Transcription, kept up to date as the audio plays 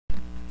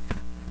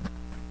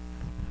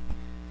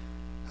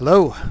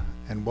Hello,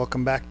 and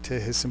welcome back to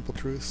His Simple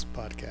Truths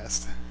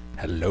podcast.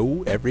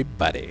 Hello,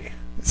 everybody.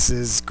 This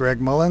is Greg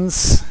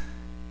Mullins.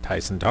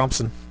 Tyson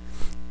Thompson.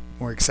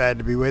 We're excited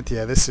to be with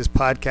you. This is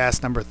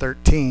podcast number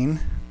 13,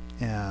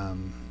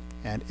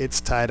 and its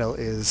title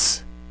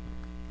is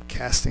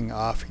Casting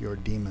Off Your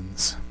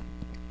Demons,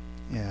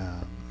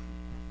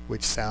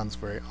 which sounds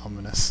very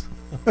ominous.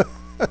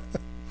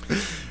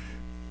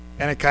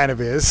 And it kind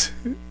of is.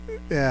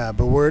 Yeah,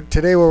 but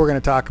today what we're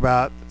going to talk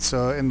about,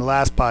 so in the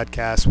last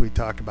podcast we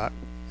talked about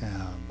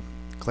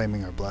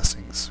claiming our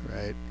blessings,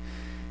 right?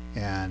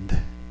 And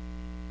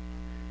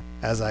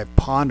as I've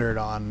pondered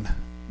on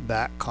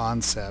that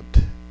concept,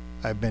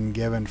 I've been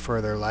given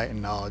further light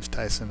and knowledge.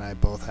 Tyson and I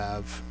both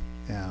have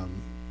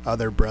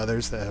other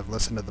brothers that have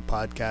listened to the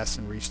podcast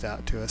and reached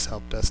out to us,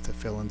 helped us to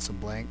fill in some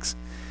blanks.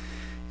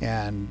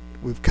 And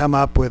we've come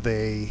up with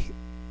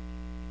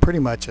pretty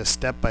much a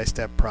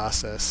step-by-step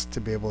process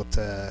to be able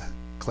to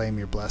claim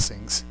your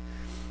blessings.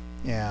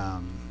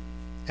 And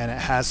it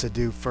has to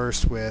do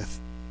first with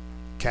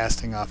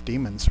casting off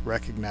demons,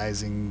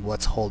 recognizing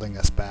what's holding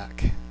us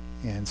back.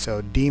 And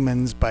so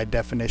demons, by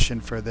definition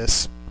for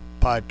this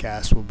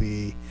podcast, will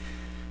be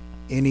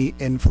any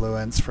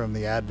influence from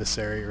the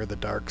adversary or the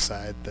dark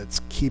side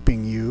that's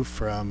keeping you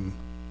from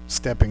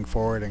stepping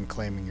forward and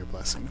claiming your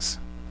blessings.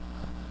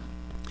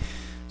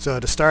 So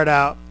to start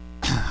out,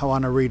 I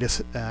want to read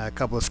a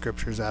couple of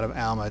scriptures out of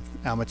Alma.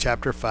 Alma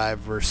chapter 5,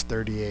 verse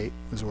 38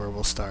 is where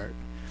we'll start.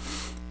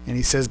 And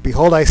he says,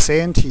 "Behold, I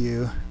say unto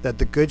you, that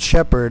the good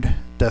shepherd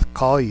doth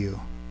call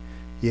you,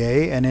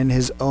 yea, and in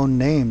his own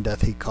name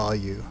doth he call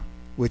you,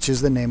 which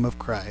is the name of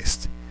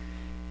Christ.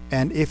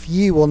 And if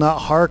ye will not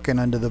hearken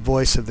unto the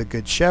voice of the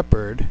good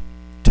shepherd,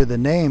 to the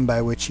name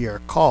by which ye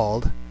are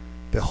called,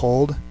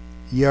 behold,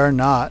 ye are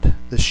not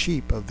the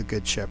sheep of the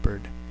good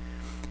shepherd.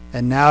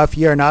 And now if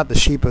ye are not the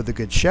sheep of the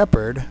good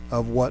shepherd,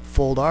 of what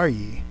fold are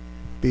ye?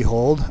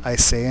 Behold, I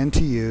say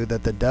unto you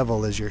that the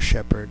devil is your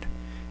shepherd,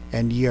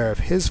 and ye are of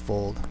his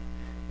fold.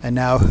 And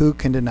now who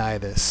can deny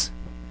this?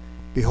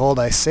 Behold,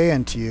 I say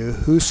unto you,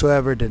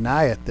 whosoever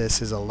denieth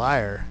this is a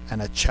liar,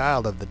 and a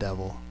child of the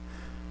devil.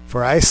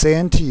 For I say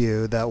unto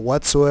you, that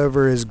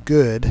whatsoever is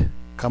good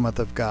cometh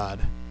of God,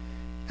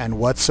 and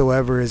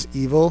whatsoever is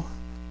evil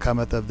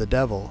cometh of the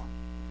devil.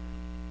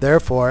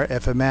 Therefore,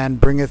 if a man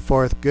bringeth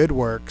forth good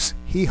works,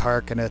 he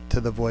hearkeneth to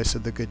the voice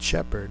of the good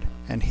shepherd,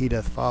 and he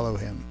doth follow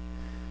him.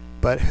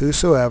 But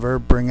whosoever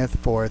bringeth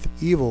forth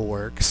evil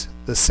works,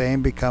 the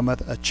same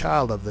becometh a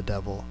child of the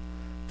devil,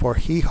 for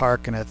he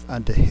hearkeneth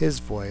unto his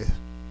voice,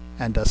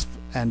 and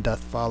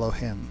doth follow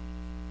him."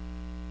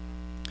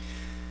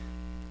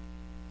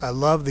 I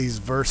love these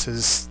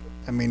verses.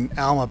 I mean,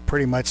 Alma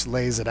pretty much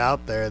lays it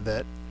out there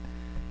that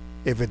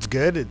if it's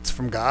good, it's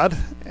from God,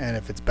 and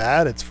if it's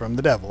bad, it's from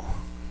the devil.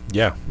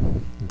 Yeah.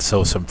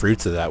 So some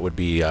fruits of that would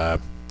be,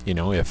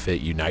 if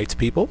it unites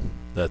people,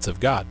 that's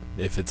of God.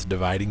 If it's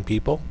dividing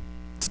people,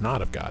 it's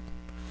not of God.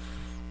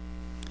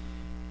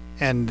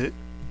 And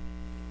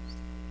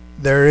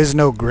there is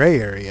no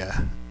gray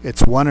area.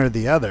 It's one or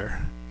the other.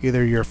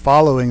 Either you're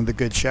following the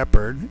good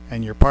shepherd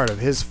and you're part of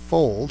his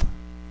fold,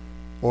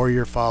 or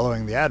you're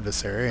following the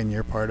adversary and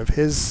you're part of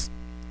his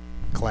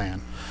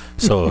clan.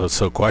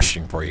 So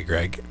question for you,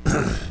 Greg.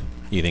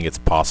 You think it's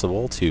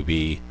possible to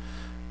be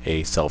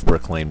a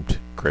self-proclaimed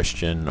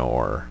Christian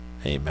or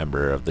a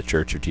member of the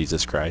Church of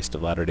Jesus Christ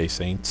of Latter-day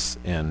Saints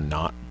and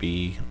not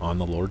be on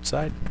the Lord's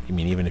side? You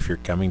mean even if you're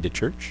coming to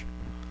church?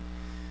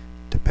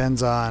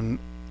 Depends on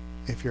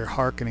if you're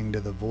hearkening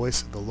to the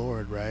voice of the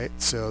Lord, right?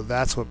 So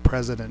that's what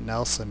President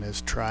Nelson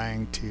is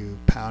trying to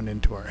pound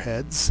into our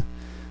heads,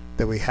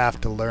 that we have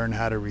to learn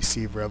how to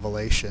receive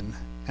revelation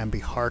and be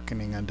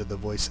hearkening unto the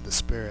voice of the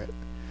Spirit.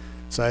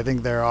 So I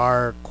think there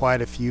are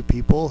quite a few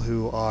people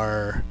who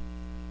are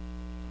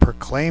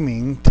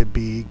proclaiming to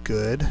be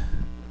good.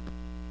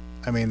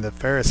 I mean, the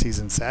Pharisees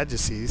and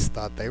Sadducees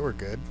thought they were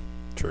good.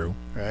 True.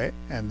 Right?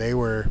 And they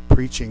were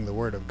preaching the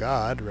word of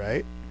God,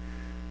 right?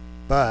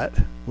 But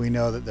we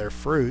know that their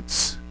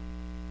fruits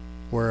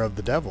were of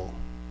the devil.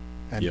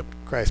 And Yep.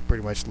 Christ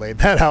pretty much laid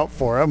that out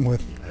for them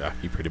with... Yeah,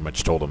 he pretty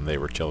much told them they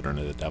were children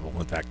of the devil.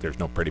 In fact, there's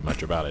no pretty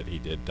much about it. He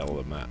did tell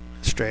them that.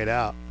 Straight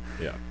out.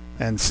 Yeah.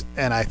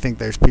 And I think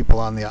there's people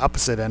on the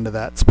opposite end of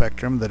that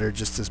spectrum that are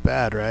just as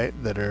bad, right?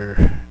 That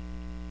are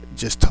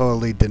just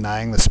totally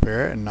denying the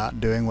Spirit and not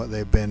doing what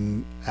they've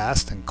been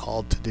asked and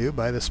called to do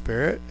by the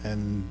Spirit,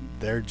 and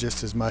they're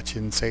just as much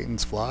in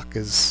Satan's flock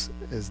as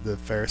the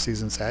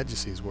Pharisees and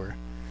Sadducees were.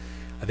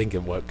 I think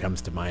what comes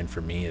to mind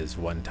for me is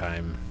one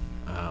time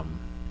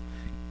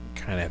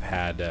kind of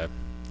had a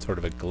sort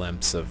of a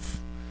glimpse of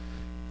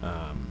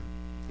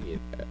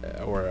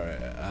or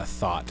a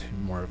thought,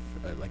 more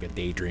of like a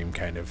daydream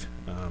kind of,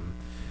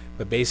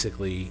 but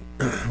basically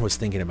was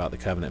thinking about the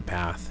covenant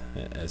path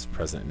as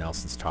President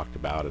Nelson's talked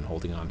about, and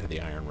holding on to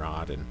the iron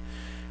rod, and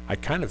I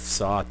kind of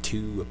saw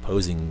two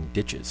opposing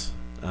ditches.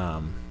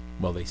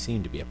 Well, they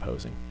seem to be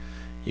opposing.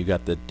 You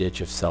got the ditch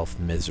of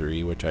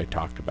self-misery, which I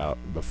talked about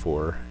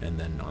before, and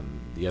then on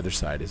the other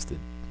side is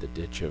the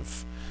ditch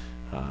of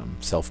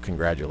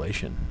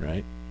self-congratulation,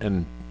 right?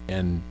 And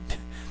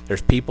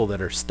there's people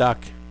that are stuck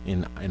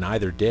in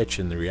either ditch,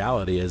 and the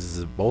reality is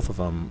that both of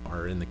them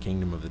are in the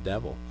kingdom of the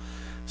devil.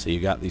 So you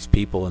got these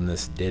people in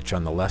this ditch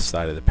on the left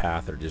side of the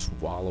path are just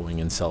wallowing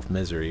in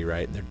self-misery,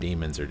 right? And their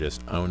demons are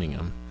just owning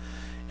them.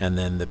 And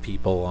then the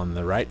people on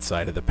the right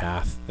side of the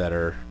path that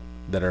are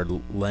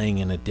laying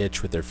in a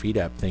ditch with their feet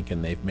up,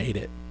 thinking they've made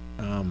it.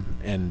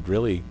 And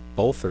really,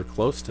 both are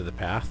close to the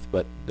path,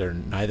 but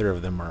neither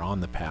of them are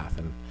on the path.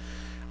 And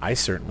I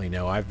certainly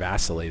know I've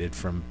vacillated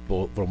from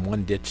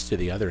one ditch to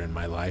the other in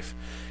my life,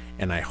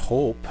 and I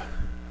hope,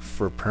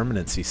 for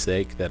permanency's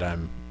sake, that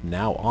I'm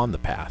now on the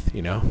path.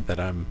 That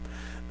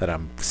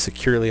I'm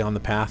securely on the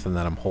path, and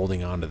that I'm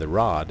holding on to the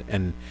rod.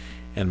 And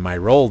my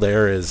role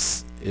there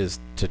is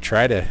to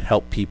try to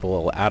help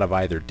people out of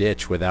either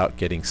ditch without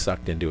getting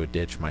sucked into a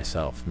ditch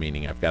myself.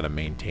 Meaning, I've got to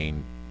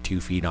maintain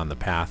 2 feet on the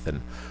path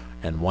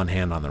and one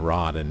hand on the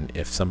rod. And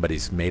if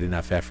somebody's made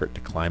enough effort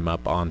to climb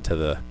up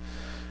onto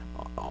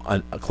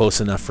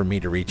close enough for me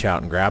to reach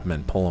out and grab them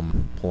and pull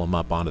them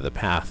up onto the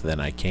path, then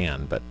I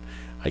can. But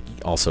I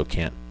also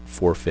can't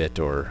forfeit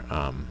or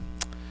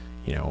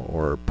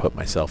put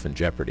myself in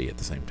jeopardy at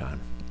the same time.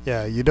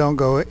 Yeah, you don't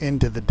go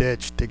into the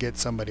ditch to get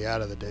somebody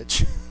out of the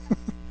ditch.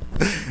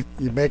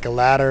 You make a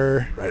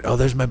ladder. Right. Oh,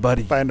 there's my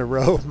buddy. Find a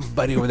rope.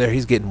 Buddy over there,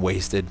 he's getting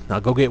wasted.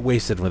 I'll go get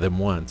wasted with him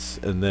once,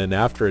 and then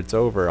after it's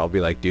over, I'll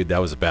be like, dude, that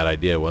was a bad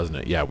idea, wasn't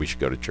it? Yeah, we should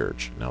go to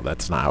church. No,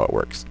 that's not how it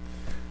works.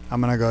 I'm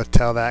going to go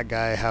tell that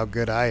guy how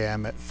good I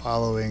am at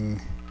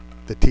following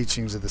the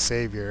teachings of the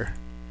Savior,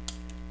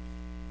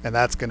 and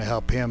that's going to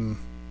help him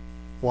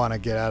want to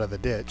get out of the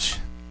ditch.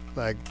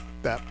 Like,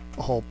 that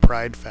whole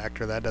pride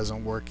factor, that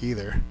doesn't work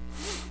either.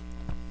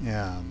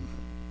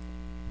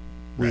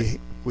 Right.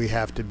 We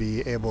have to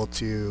be able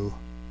to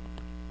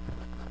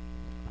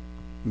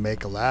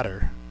make a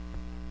ladder,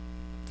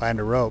 find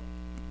a rope,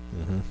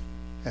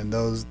 and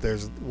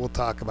we'll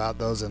talk about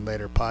those in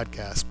later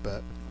podcasts.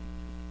 But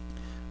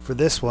for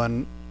this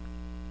one,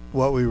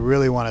 what we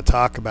really want to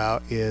talk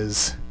about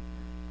is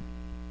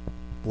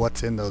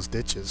what's in those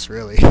ditches,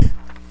 really,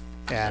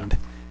 and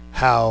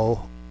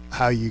how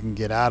you can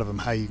get out of them,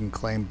 how you can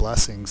claim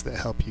blessings that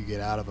help you get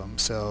out of them.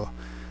 So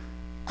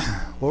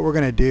what we're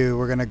going to do,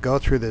 we're going to go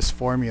through this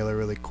formula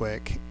really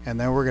quick, and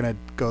then we're going to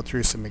go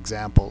through some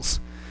examples.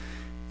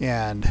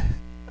 And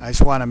I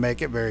just want to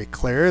make it very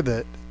clear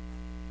that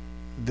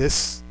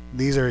these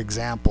are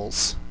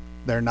examples.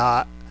 They're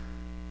not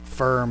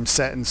firm,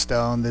 set in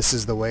stone, this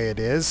is the way it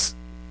is.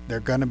 They're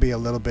going to be a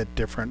little bit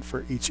different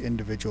for each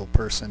individual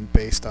person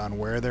based on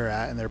where they're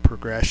at in their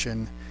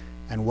progression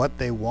and what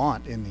they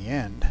want in the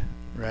end,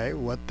 right?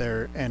 What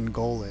their end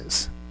goal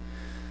is.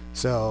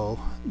 So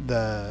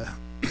the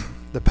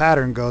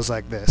pattern goes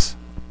like this.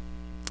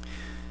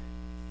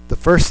 The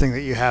first thing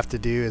that you have to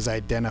do is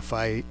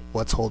identify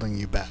what's holding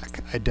you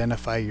back.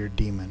 Identify your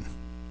demon,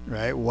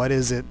 right? What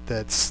is it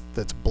that's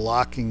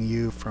blocking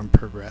you from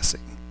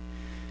progressing?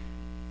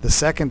 The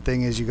second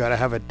thing is you got to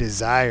have a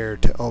desire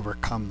to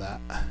overcome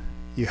that.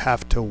 You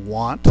have to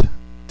want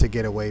to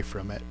get away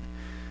from it.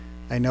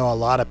 I know a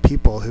lot of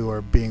people who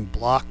are being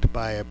blocked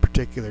by a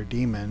particular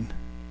demon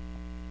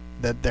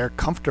that they're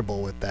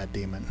comfortable with that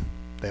demon.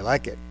 They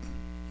like it.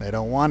 They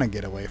don't want to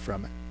get away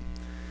from it.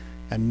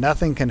 And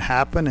nothing can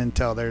happen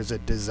until there's a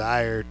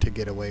desire to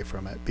get away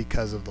from it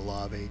because of the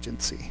law of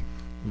agency.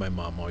 My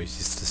mom always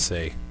used to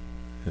say,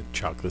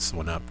 chalk this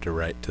one up to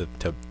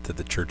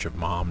the Church of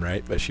Mom,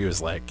 right? But she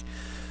was like,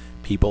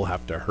 people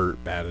have to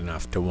hurt bad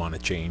enough to want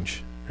to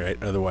change, right?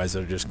 Otherwise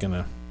they're just going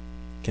to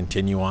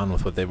continue on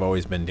with what they've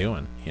always been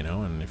doing,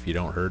 and if you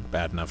don't hurt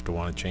bad enough to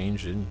want to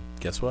change, then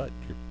guess what?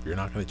 You're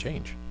not going to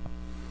change.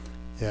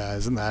 Yeah,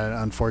 isn't that an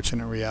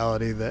unfortunate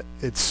reality that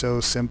it's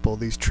so simple?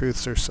 These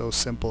truths are so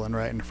simple and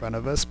right in front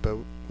of us, but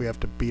we have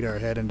to beat our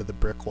head into the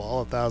brick wall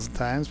 1,000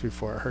 times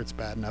before it hurts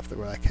bad enough that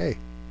we're like, hey,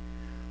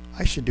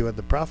 I should do what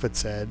the prophet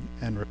said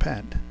and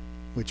repent,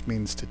 which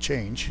means to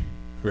change.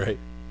 Right.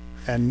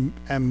 And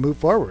move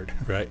forward.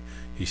 Right.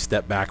 You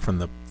step back from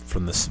the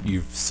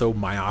you've so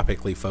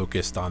myopically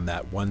focused on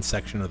that one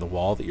section of the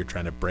wall that you're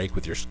trying to break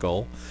with your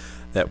skull,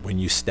 that when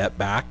you step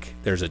back,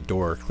 there's a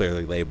door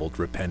clearly labeled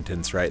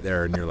repentance right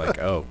there, and you're like,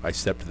 oh, I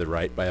stepped to the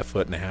right by 1.5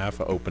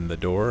 feet, I opened the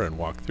door and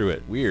walked through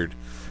it. Weird.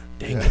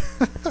 Dang it.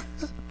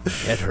 My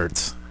head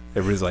hurts.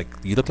 Everybody's like,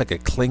 you look like a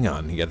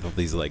Klingon. You got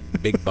these like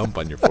big bump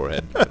on your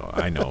forehead.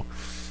 I know.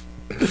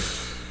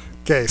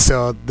 Okay,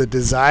 so the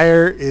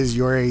desire is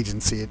your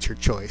agency. It's your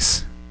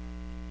choice.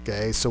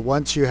 Okay, so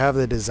once you have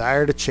the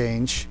desire to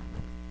change,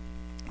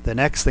 the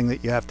next thing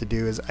that you have to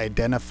do is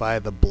identify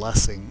the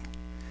blessing.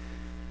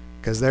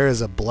 Because there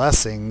is a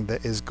blessing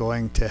that is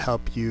going to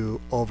help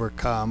you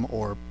overcome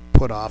or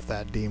put off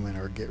that demon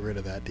or get rid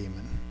of that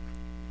demon.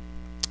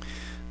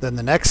 Then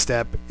the next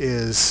step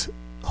is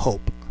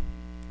hope.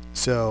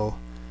 So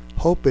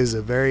hope is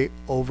a very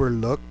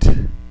overlooked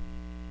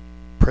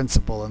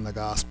principle in the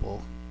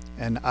gospel.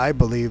 And I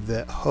believe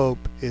that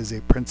hope is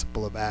a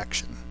principle of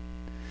action.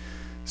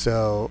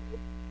 So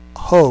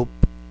hope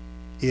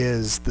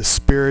is the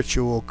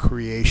spiritual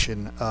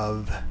creation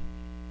of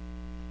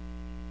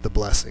the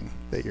blessing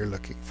that you're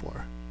looking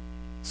for.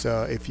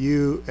 So if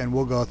you, and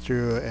we'll go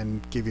through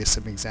and give you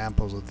some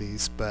examples of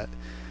these, but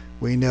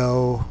we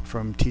know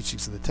from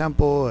teachings of the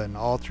temple and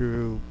all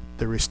through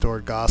the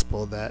restored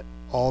gospel that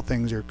all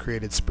things are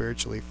created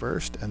spiritually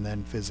first and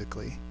then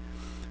physically.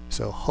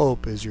 So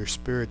hope is your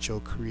spiritual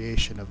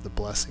creation of the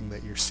blessing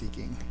that you're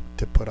seeking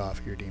to put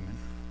off your demon.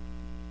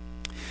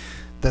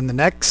 Then the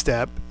next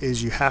step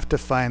is you have to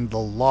find the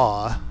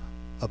law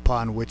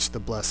upon which the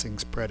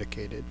blessing's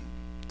predicated.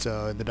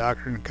 So in the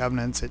Doctrine and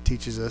Covenants, it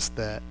teaches us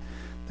that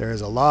there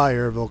is a law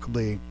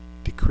irrevocably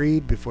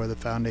decreed before the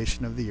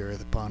foundation of the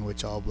earth upon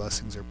which all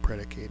blessings are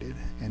predicated.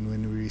 And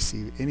when we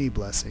receive any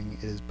blessing,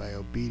 it is by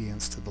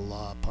obedience to the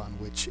law upon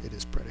which it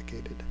is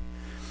predicated.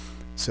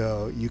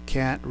 So you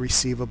can't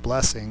receive a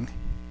blessing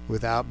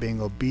without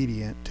being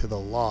obedient to the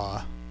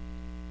law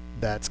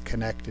that's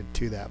connected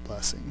to that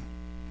blessing.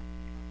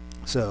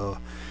 So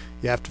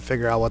you have to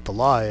figure out what the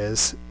law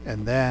is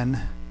and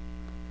then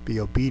be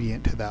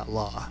obedient to that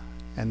law.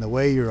 And the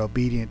way you're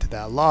obedient to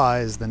that law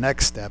is the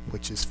next step,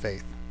 which is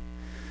faith.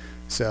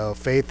 So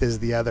faith is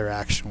the other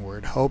action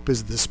word. Hope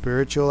is the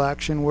spiritual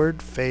action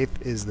word. Faith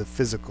is the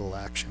physical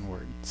action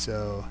word.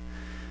 So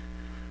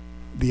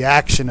the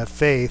action of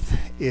faith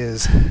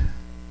is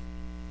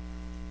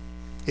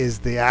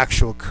the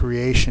actual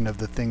creation of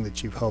the thing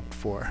that you've hoped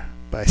for,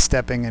 by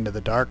stepping into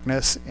the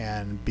darkness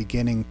and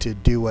beginning to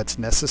do what's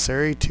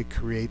necessary to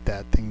create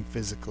that thing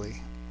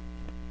physically.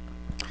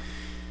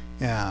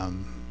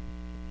 And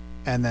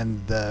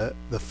then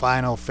the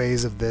final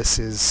phase of this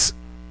is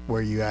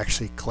where you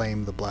actually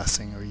claim the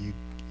blessing, or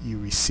you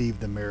receive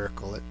the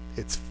miracle.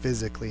 It's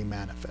physically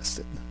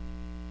manifested.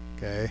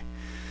 Okay?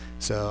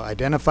 So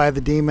identify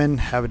the demon,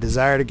 have a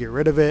desire to get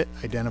rid of it,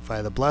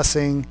 identify the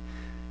blessing,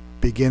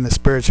 begin the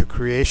spiritual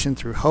creation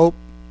through hope,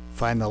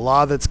 find the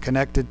law that's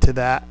connected to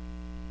that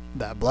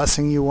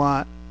blessing you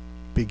want,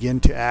 begin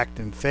to act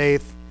in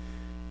faith,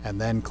 and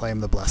then claim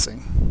the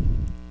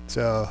blessing.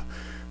 So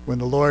when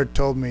the Lord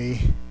told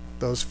me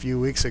those few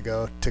weeks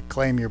ago to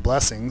claim your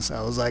blessings,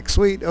 I was like,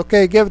 sweet,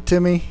 okay, give it to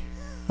me.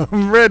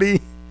 I'm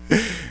ready.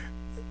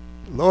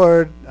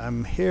 Lord,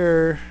 I'm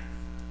here.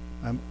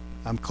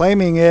 I'm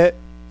claiming it.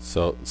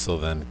 So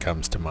then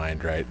comes to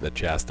mind, right, the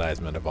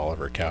chastisement of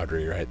Oliver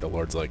Cowdery, right? The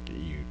Lord's like,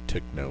 you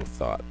took no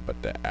thought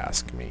but to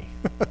ask me.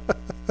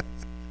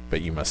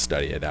 But you must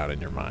study it out in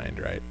your mind,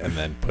 right? And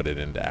then put it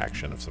into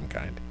action of some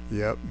kind.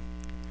 Yep.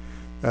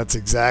 That's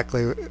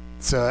exactly.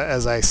 So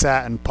as I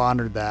sat and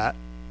pondered that,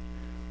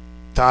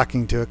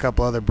 talking to a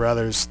couple other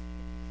brothers,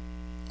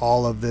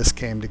 all of this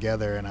came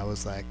together, and I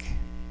was like,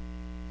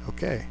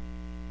 okay.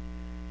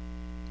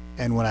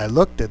 And when I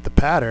looked at the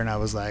pattern, I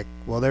was like,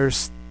 well,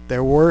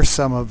 there were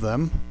some of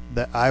them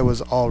that I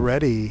was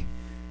already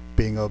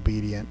being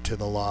obedient to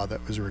the law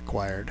that was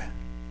required.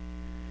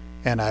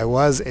 And I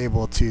was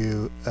able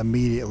to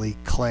immediately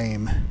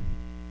claim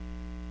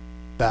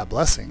that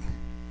blessing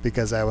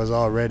because I was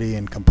already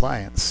in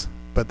compliance.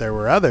 But there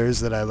were others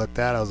that I looked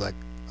at, I was like,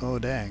 oh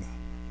dang,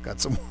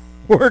 got some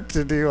work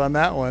to do on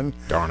that one.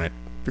 Darn it.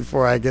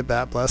 Before I get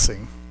that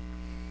blessing.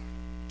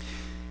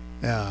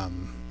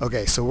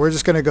 Okay, so we're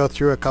just going to go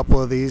through a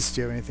couple of these. Do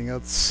you have anything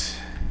else?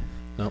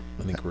 Nope,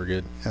 I think we're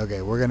good.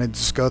 Okay, we're going to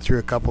just go through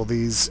a couple of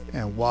these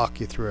and walk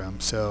you through them.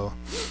 So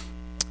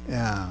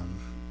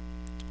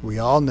we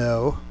all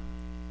know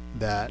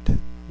that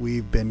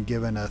we've been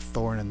given a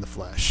thorn in the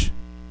flesh,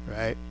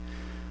 right?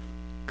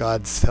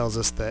 God tells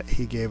us that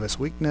he gave us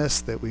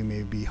weakness that we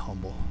may be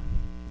humble.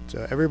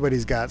 So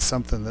everybody's got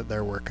something that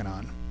they're working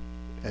on.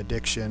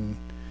 Addiction,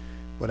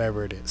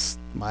 whatever it is.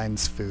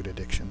 Mine's food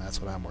addiction.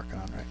 That's what I'm working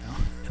on right now.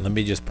 And let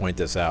me just point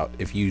this out.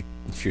 If you're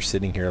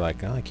sitting here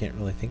like, oh, I can't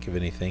really think of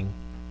anything,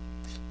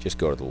 just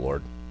go to the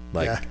Lord.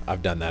 Like, yeah.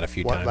 I've done that a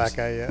few times. What lack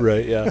I yet?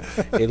 Right, yeah.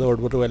 Hey, Lord,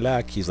 what do I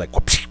lack? He's like,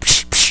 whoosh,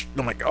 psh, psh.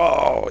 I'm like,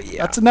 oh,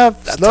 yeah. That's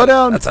enough. Slow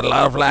down. That's a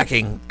lot of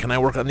lacking. Can I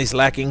work on these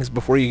lackings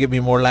before you give me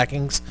more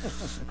lackings?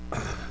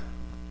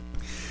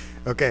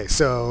 Okay,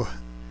 so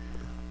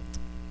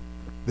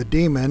the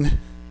demon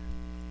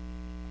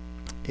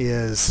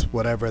is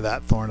whatever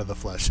that thorn of the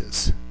flesh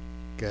is.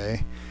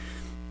 Okay?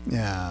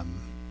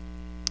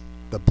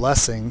 The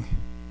blessing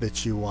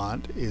that you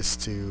want is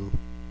to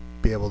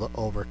be able to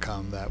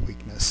overcome that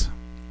weakness.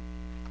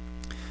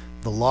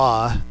 The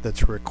law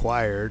that's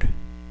required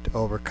to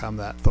overcome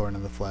that thorn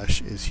in the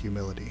flesh is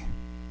humility.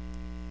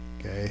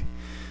 Okay?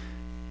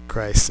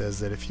 Christ says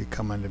that if you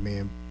come unto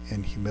me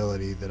in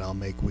humility, that I'll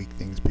make weak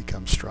things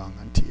become strong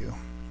unto you.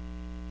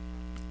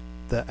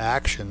 The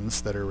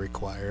actions that are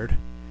required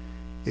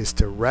is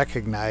to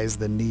recognize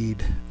the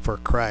need for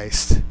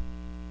Christ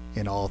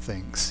in all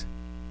things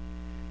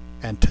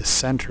and to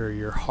center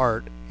your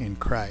heart in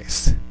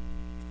Christ.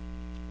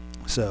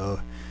 So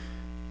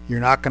you're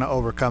not going to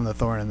overcome the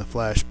thorn in the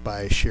flesh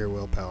by sheer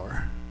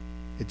willpower.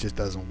 It just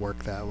doesn't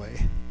work that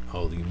way.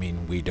 Oh, you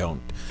mean we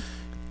don't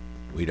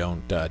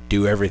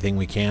do everything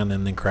we can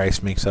and then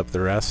Christ makes up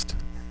the rest?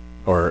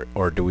 Or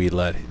do we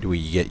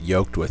get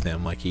yoked with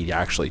him like he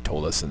actually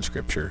told us in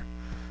Scripture,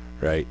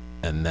 right?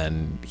 and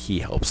then he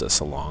helps us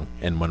along.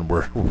 And when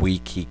we're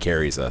weak, he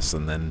carries us.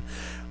 And then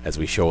as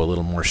we show a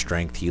little more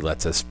strength, he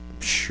lets us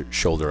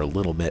shoulder a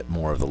little bit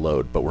more of the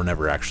load, but we're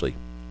never actually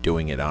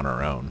doing it on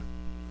our own.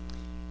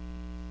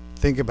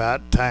 Think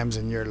about times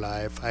in your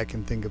life. I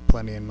can think of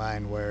plenty in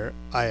mine where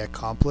I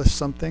accomplished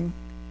something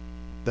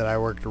that I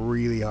worked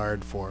really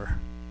hard for,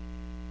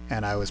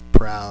 and I was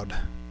proud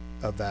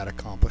of that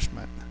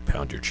accomplishment.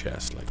 Pound your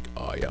chest like,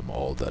 I am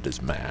all that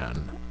is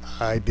man.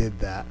 I did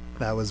that.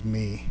 That was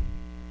me.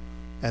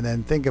 And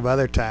then think of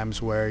other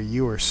times where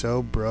you were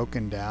so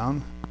broken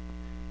down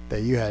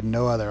that you had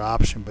no other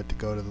option but to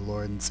go to the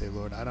Lord and say,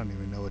 Lord, I don't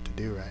even know what to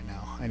do right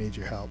now. I need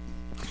your help.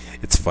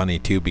 It's funny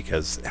too,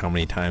 because how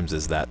many times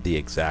is that the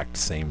exact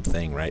same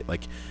thing, right?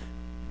 Like,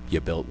 you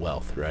built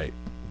wealth, right?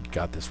 You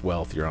got this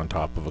wealth, you're on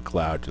top of a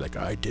cloud, you're like,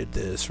 I did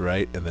this,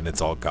 right? And then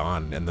it's all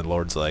gone, and the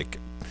Lord's like,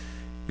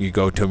 you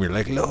go to him, you're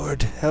like,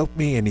 Lord, help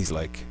me, and he's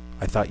like,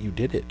 I thought you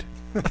did it.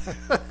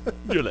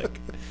 You're like,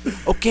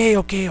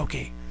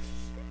 okay.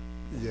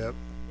 Yep,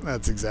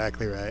 that's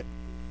exactly right.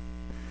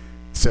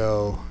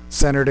 So,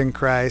 centered in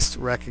Christ,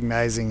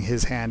 recognizing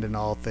his hand in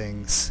all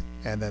things,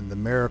 and then the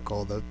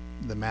miracle, the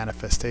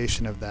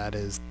manifestation of that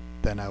is,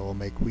 then I will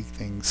make weak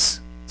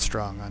things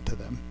strong unto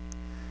them.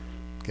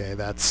 Okay,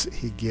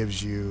 he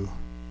gives you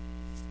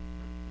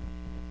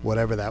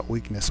whatever that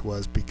weakness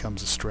was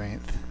becomes a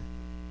strength.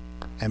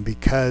 And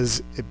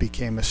because it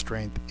became a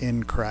strength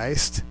in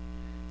Christ,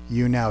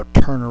 you now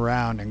turn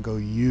around and go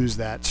use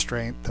that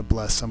strength to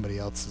bless somebody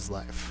else's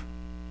life,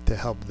 to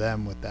help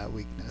them with that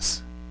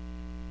weakness.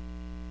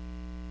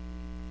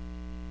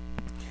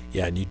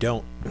 Yeah, and you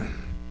don't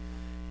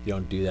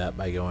do that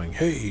by going,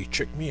 hey,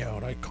 check me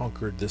out, I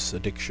conquered this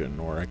addiction,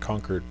 or I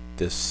conquered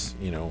this,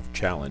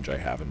 challenge I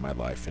have in my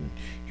life, and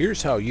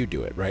here's how you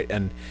do it, right?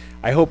 And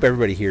I hope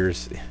everybody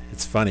hears.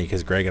 It's funny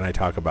because Greg and I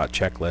talk about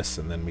checklists,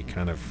 and then we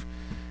kind of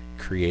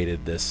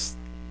created this.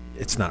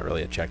 It's not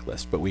really a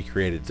checklist, but we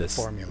created this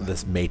formula,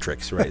 this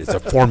matrix, right? It's a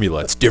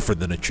formula. It's different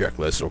than a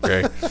checklist,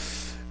 okay?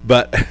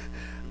 but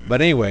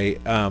anyway,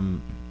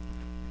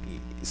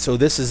 so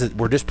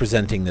we're just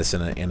presenting this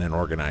in an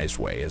organized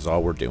way is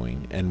all we're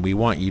doing, and we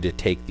want you to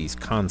take these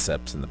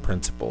concepts and the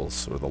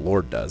principles, or the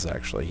Lord does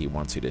actually. He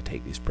wants you to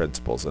take these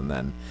principles and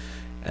then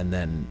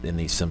in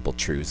these simple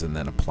truths and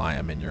then apply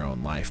them in your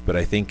own life. But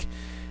I think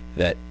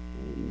that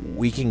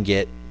we can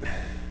get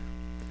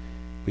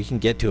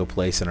to a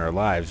place in our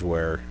lives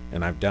where,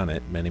 and I've done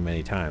it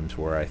many times,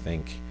 where I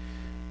think,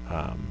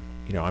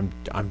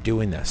 I'm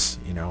doing this,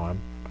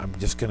 I'm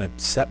just gonna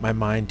set my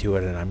mind to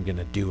it and I'm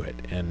gonna do it,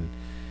 and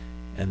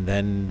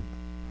then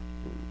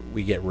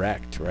we get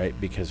wrecked, right?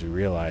 Because we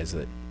realize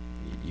that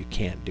you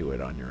can't do it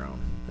on your own.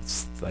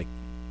 It's like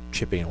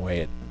chipping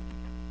away at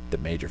the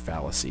major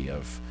fallacy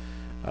of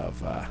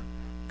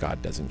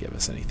God doesn't give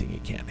us anything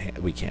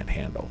we can't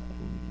handle.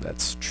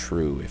 That's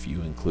true if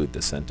you include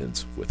the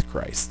sentence with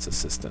Christ's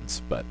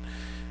assistance, but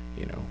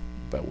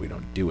we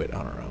don't do it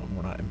on our own.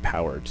 We're not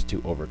empowered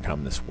to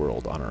overcome this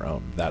world on our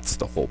own. That's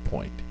the whole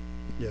point.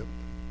 Yep.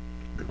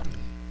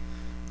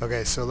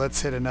 Okay, so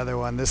let's hit another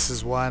one. This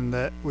is one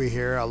that we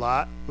hear a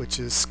lot, which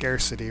is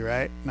scarcity,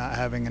 right? Not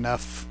having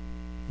enough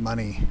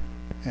money,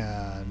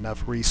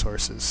 enough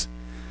resources.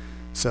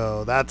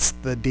 So that's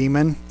the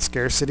demon,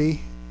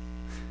 scarcity.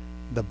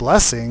 The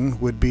blessing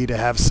would be to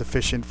have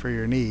sufficient for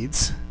your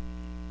needs.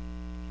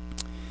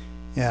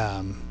 The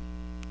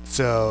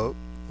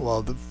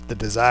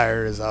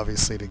desire is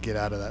obviously to get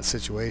out of that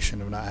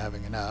situation of not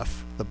having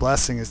enough. The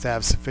blessing is to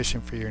have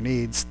sufficient for your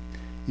needs.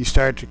 You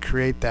start to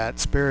create that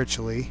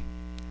spiritually,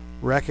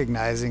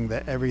 recognizing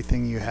that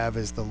everything you have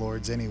is the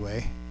Lord's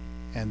anyway,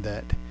 and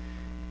that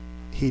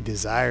he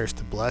desires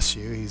to bless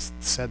you. He's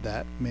said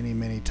that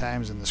many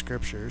times in the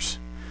scriptures.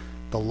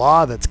 The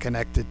law that's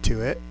connected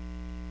to it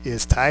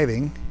is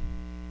tithing.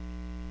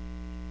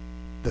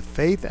 The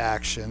faith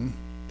action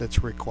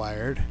that's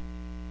required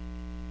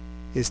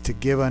is to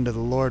give unto the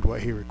Lord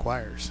what he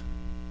requires.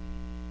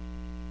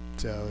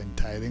 So in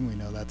tithing, we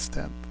know that's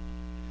tenth.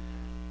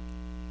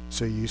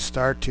 So you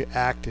start to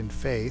act in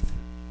faith,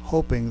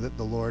 hoping that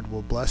the Lord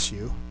will bless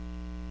you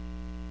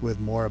with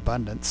more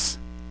abundance.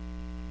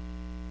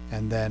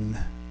 And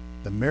then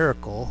the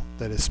miracle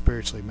that is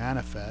spiritually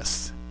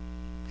manifest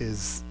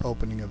is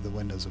opening of the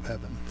windows of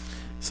heaven.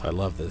 So I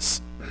love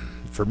this.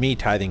 For me,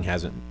 tithing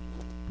hasn't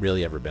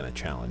really ever been a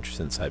challenge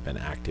since I've been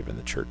active in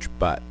the church,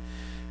 but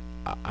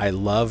I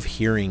love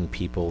hearing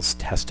people's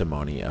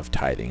testimony of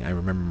tithing. I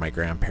remember my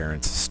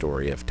grandparents'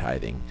 story of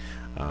tithing,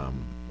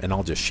 and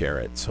I'll just share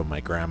it. So my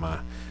grandma,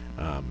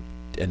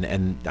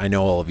 and I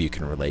know all of you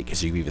can relate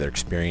because you've either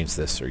experienced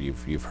this or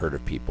you've heard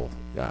of people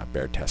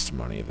bear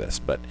testimony of this,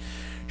 but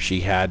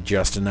she had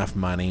just enough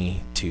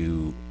money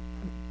to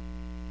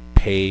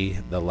pay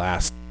the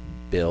last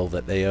bill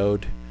that they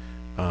owed,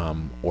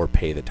 or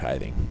pay the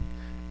tithing,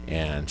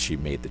 and she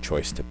made the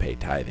choice to pay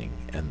tithing.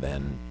 And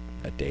then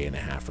a day and a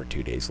half or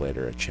 2 days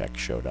later, a check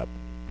showed up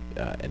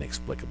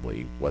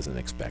inexplicably, wasn't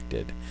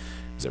expected. It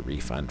was a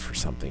refund for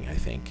something, I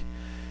think.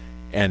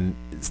 And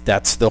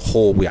that's the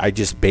whole, I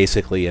just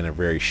basically in a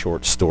very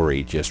short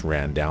story just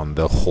ran down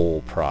the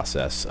whole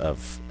process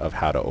of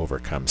how to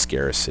overcome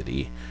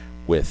scarcity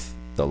with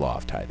the law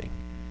of tithing.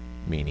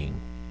 Meaning,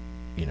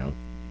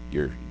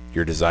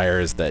 your desire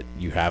is that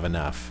you have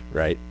enough,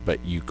 right?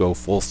 But you go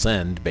full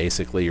send.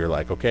 Basically, you're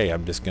like, okay,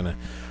 I'm just going to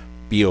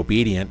be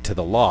obedient to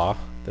the law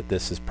that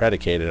this is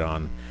predicated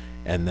on,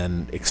 and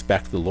then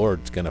expect the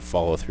Lord's going to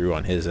follow through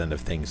on his end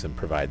of things and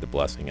provide the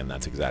blessing. And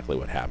that's exactly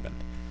what happened.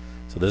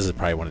 So this is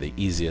probably one of the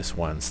easiest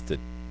ones to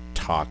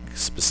talk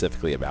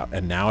specifically about.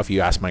 And now if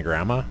you ask my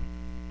grandma,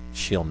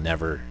 she'll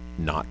never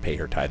not pay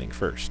her tithing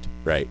first,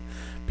 right?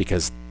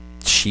 Because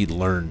she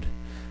learned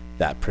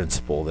that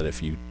principle that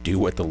if you do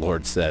what the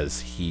Lord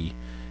says, he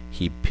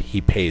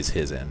pays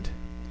his end.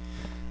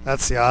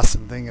 That's the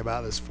awesome thing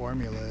about this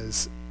formula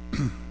is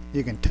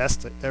you can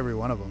test it, every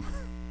one of them.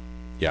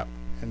 Yeah.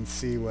 And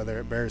see whether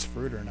it bears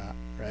fruit or not,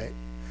 right?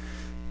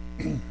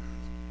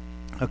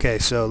 Okay,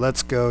 so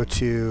let's go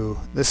to,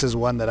 this is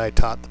one that I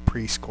taught the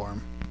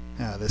pre-scorm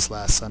this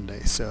last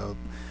Sunday. So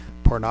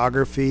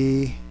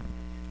pornography,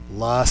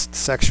 lust,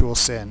 sexual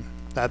sin,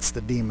 that's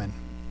the demon,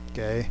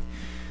 okay?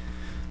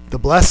 The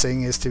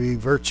blessing is to be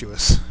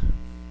virtuous.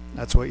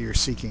 That's what you're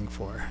seeking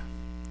for.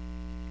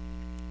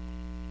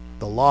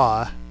 The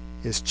law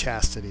is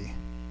chastity.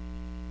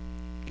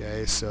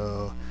 Okay,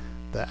 so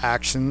the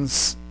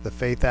actions, the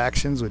faith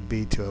actions would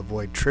be to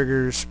avoid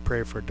triggers,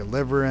 pray for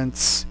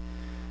deliverance,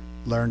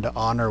 learn to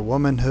honor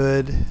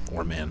womanhood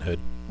or manhood,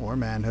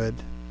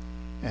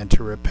 and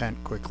to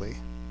repent quickly.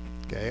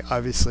 Okay,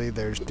 obviously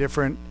there's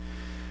different,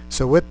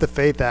 so with the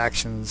faith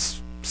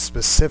actions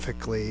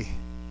specifically,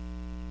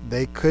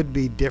 they could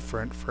be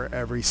different for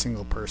every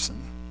single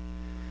person.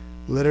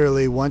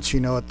 Literally, once you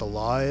know what the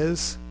law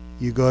is,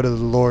 you go to the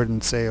Lord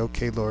and say,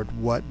 okay, Lord,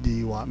 what do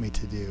you want me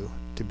to do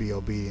to be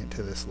obedient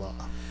to this law?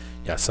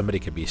 Yeah, somebody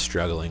could be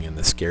struggling in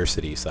the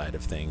scarcity side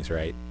of things,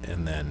 right?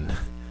 And then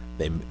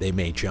they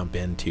may jump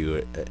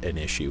into an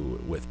issue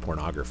with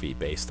pornography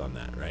based on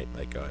that, right?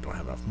 Like, oh, I don't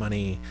have enough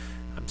money,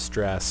 I'm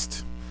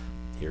stressed,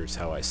 here's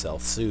how I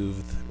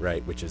self-soothe,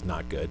 right? Which is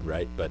not good,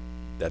 right? But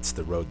that's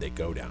the road they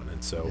go down.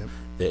 And so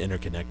the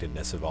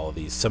interconnectedness of all of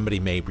these, somebody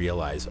may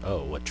realize,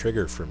 oh, what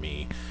trigger for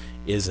me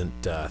isn't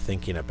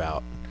thinking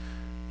about,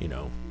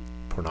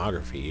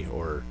 pornography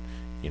or,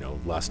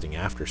 lusting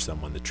after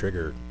someone. The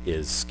trigger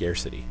is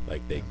scarcity.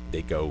 Like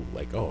they go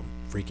like, oh,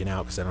 I'm freaking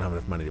out because I don't have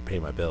enough money to pay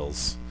my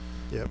bills.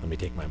 Let me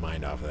take my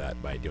mind off of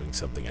that by doing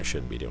something I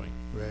shouldn't be doing.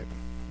 Right.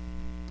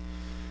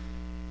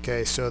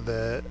 Okay, so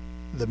the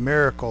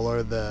miracle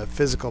or the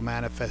physical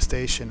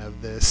manifestation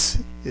of this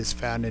is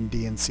found in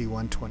D&C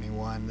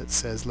 121 that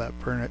says, let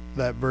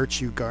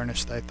virtue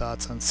garnish thy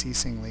thoughts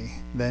unceasingly,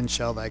 then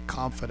shall thy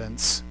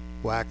confidence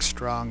wax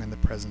strong in the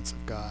presence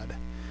of God,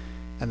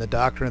 and the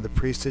doctrine of the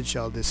priesthood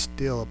shall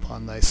distill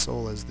upon thy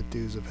soul as the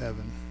dews of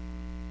heaven.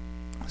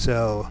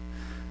 So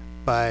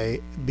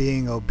by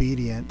being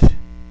obedient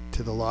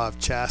to the law of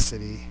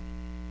chastity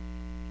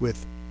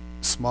with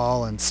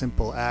small and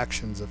simple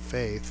actions of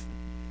faith,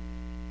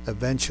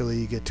 eventually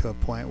you get to a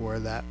point where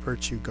that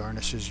virtue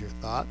garnishes your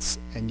thoughts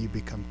and you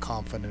become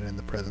confident in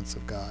the presence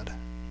of God.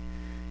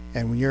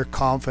 And when you're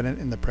confident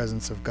in the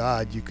presence of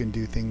God, you can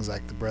do things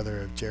like the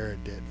brother of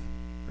Jared did,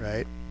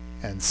 right?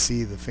 And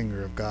see the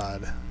finger of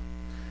God.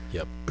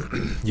 Yep.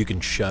 You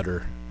can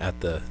shudder at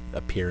the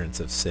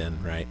appearance of sin,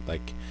 right?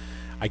 Like,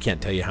 I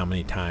can't tell you how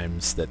many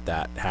times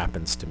that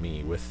happens to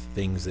me with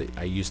things that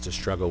I used to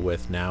struggle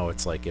with. Now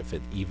it's like if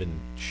it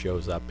even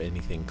shows up,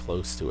 anything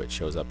close to it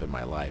shows up in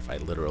my life, I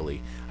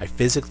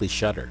physically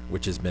shudder,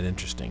 which has been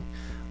interesting.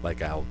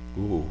 Like I'll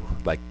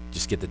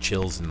just get the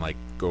chills and like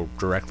go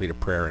directly to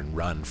prayer and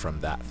run from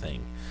that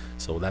thing.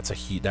 So that's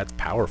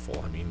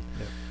powerful. I mean,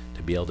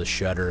 to be able to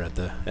shudder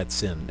at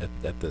sin,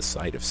 at the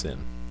sight of sin.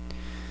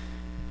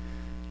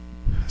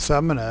 So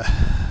I'm gonna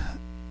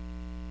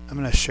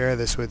share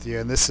this with you,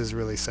 and this is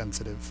really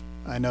sensitive.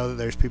 I know that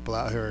there's people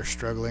out here who are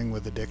struggling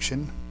with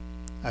addiction.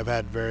 I've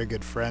had very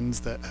good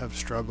friends that have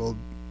struggled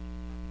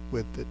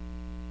with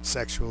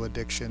sexual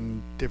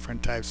addiction,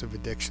 different types of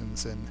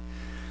addictions, and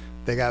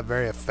they got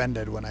very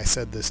offended when I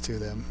said this to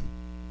them.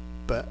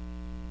 But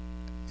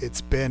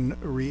it's been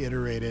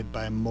reiterated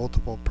by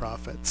multiple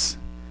prophets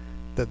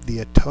that the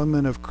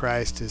atonement of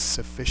Christ is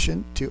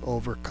sufficient to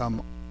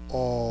overcome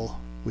all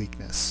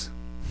weakness.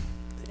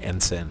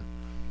 And sin.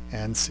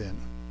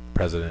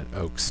 President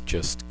Oaks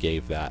just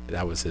gave that.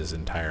 That was his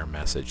entire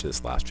message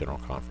this last General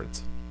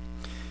Conference.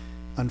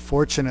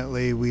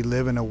 Unfortunately, we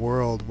live in a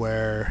world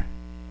where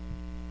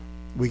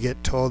we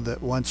get told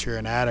that once you're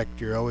an addict,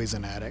 you're always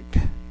an addict.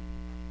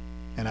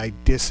 And I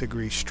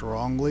disagree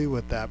strongly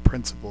with that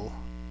principle.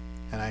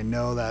 And I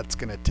know that's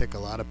going to tick a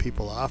lot of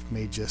people off,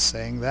 me just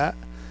saying that.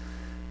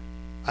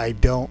 I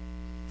don't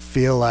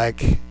feel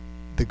like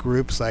the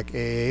groups like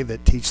AA that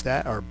teach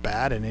that are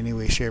bad in any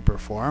way, shape, or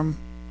form.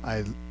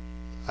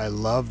 I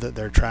love that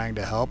they're trying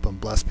to help and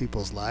bless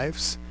people's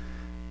lives,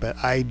 but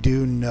I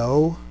do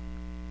know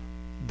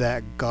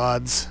that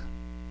God's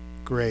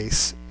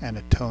grace and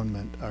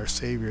atonement, our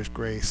Savior's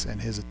grace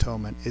and his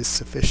atonement, is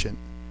sufficient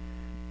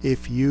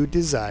if you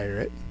desire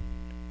it,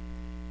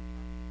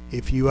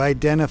 if you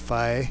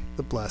identify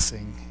the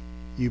blessing,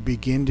 you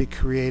begin to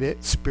create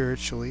it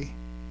spiritually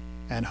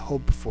and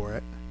hope for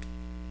it,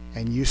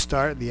 and you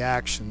start the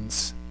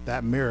actions,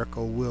 that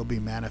miracle will be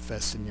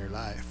manifest in your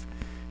life.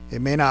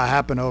 It may not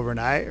happen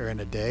overnight or in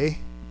a day.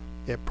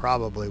 It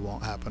probably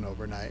won't happen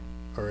overnight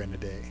or in a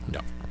day. No.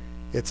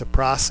 It's a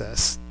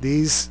process.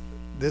 This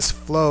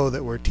flow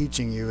that we're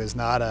teaching you is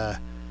not a,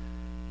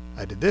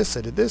 I did this,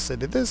 I get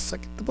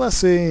the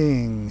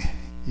blessing.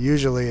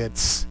 Usually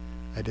it's,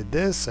 I did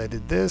this,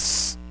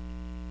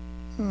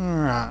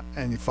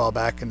 and you fall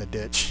back in the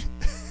ditch.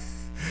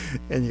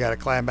 And you got to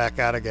climb back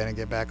out again and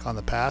get back on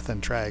the path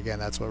and try again.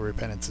 That's what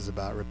repentance is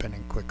about,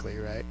 repenting quickly,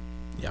 right?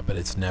 Yeah, but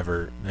it's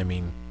never,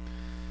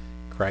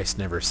 Christ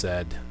never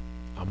said,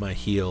 I'm going to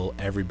heal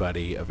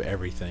everybody of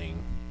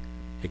everything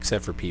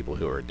except for people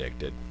who are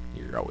addicted.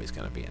 You're always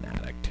going to be an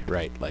addict,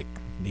 right? Like,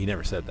 he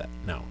never said that.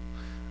 No.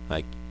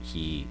 Like,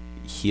 he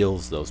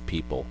heals those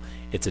people.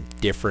 It's a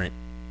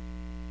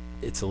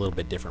little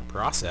bit different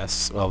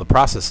process. Well, the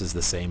process is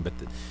the same, but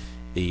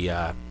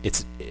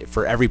it's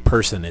for every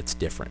person it's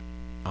different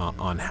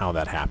on how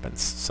that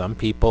happens. Some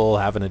people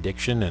have an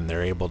addiction and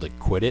they're able to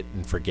quit it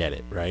and forget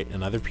it, right?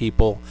 And other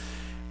people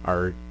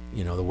are,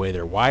 the way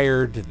they're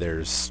wired,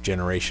 there's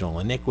generational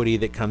iniquity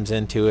that comes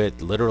into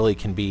it. Literally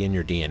can be in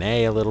your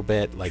DNA a little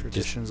bit, like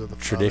traditions of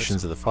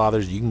the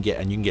fathers. You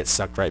can get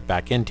sucked right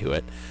back into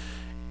it.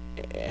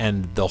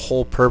 And the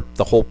whole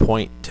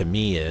point to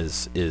me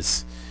is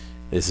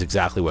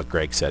exactly what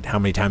Greg said. How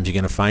many times are you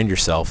going to find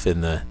yourself in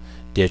the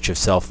ditch of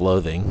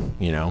self-loathing,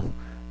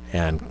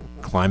 and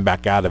climb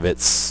back out of it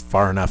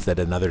far enough that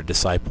another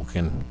disciple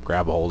can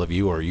grab a hold of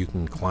you, or you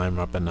can climb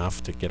up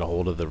enough to get a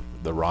hold of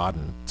the rod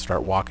and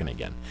start walking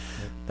again.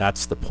 Yep.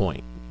 That's the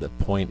point. The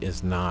point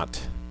is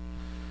not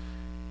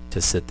to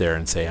sit there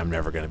and say, I'm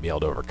never going to be able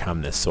to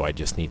overcome this, so I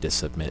just need to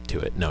submit to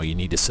it. No, you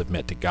need to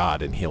submit to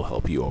God, and he'll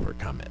help you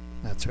overcome it.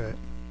 That's right.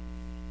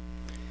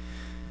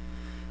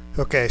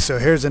 Okay, so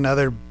here's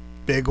another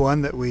big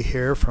one that we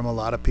hear from a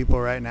lot of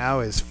people right now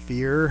is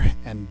fear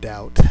and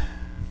doubt.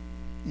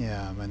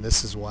 Yeah, and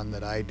this is one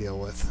that I deal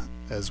with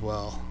as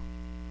well.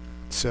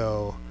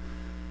 So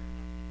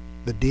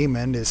the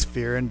demon is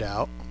fear and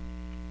doubt,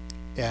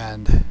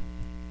 and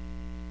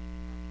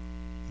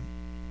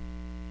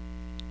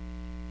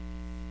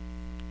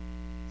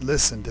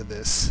listen to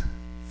this.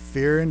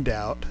 Fear and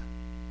doubt,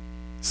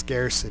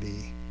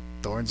 scarcity,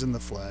 thorns in the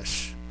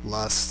flesh,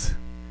 lust,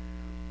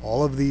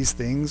 all of these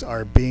things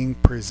are being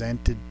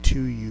presented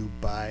to you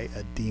by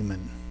a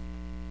demon.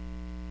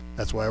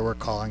 That's why we're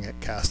calling it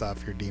Cast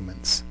Off Your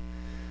Demons.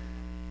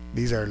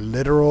 These are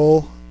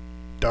literal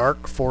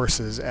dark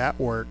forces at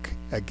work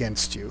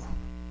against you.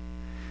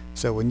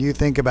 So when you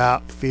think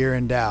about fear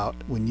and doubt,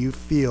 when you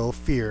feel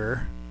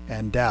fear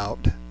and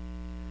doubt,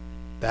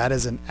 that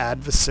is an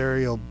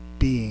adversarial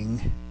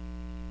being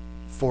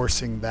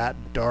forcing that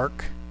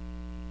dark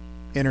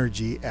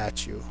energy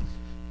at you.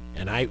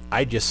 And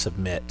I just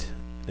submit.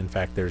 In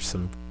fact, there's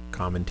some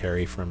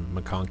commentary from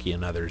McConkie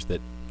and others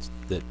that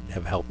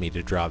have helped me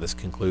to draw this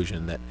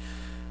conclusion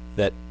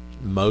that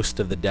most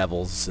of the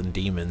devils and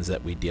demons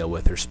that we deal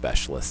with are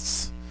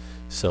specialists.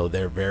 So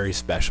they're very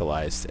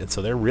specialized, and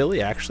so they're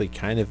really actually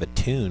kind of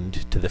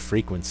attuned to the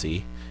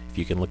frequency, if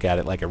you can look at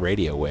it like a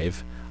radio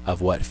wave,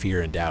 of what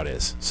fear and doubt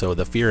is. So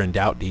the fear and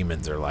doubt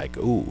demons are like,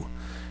 ooh,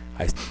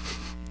 do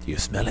you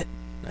smell it?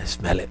 I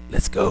smell it.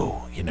 Let's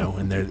go.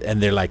 And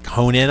they're like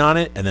hone in on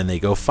it, and then they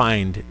go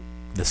find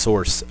the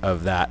source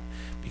of that,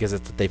 because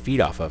that's what they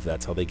feed off of.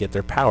 That's how they get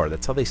their power.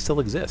 That's how they still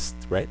exist,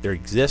 right? They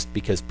exist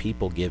because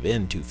people give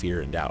in to fear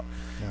and doubt.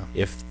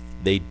 Yeah.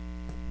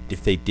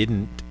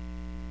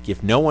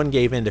 If no one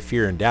gave in to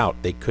fear and doubt,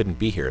 they couldn't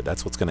be here.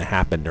 That's what's going to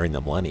happen during the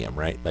millennium,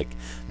 right? Like,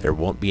 there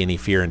won't be any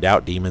fear and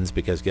doubt demons,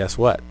 because guess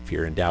what?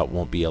 Fear and doubt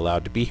won't be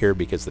allowed to be here,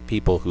 because the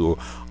people who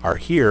are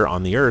here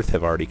on the earth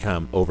have already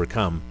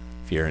overcome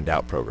fear and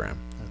doubt program.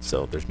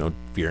 So there's no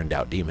fear and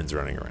doubt demons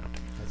running around.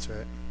 That's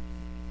right.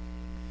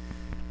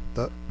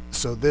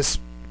 So this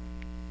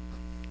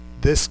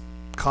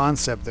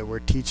concept that we're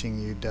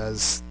teaching you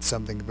does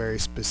something very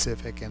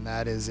specific, and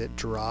that is it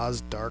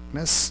draws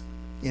darkness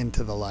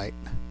into the light.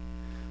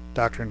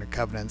 Doctrine and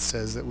Covenants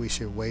says that we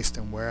should waste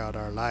and wear out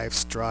our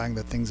lives drawing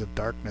the things of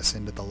darkness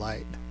into the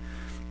light.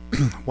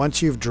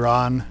 Once you've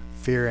drawn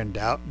fear and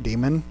doubt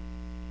demon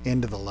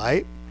into the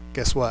light,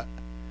 guess what?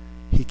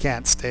 He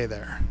can't stay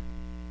there.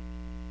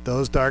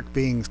 Those dark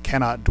beings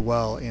cannot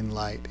dwell in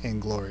light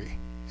and glory,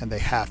 and they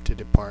have to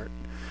depart.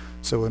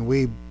 So when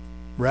we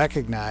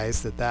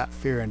recognize that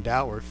fear and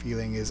doubt we're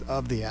feeling is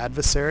of the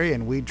adversary,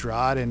 and we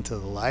draw it into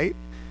the light,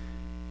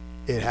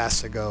 it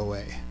has to go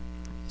away.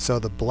 So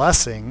the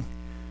blessing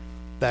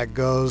that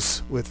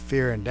goes with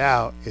fear and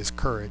doubt is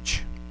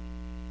courage.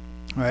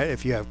 Right?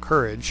 If you have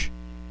courage,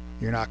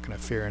 you're not going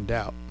to fear and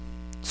doubt.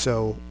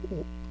 So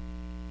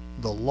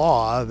the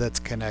law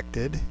that's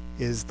connected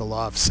is the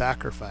law of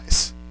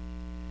sacrifice.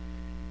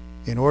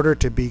 In order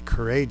to be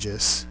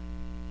courageous,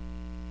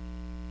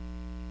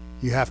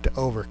 you have to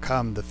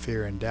overcome the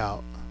fear and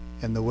doubt.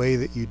 And the way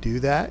that you do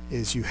that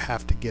is you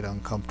have to get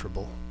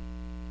uncomfortable.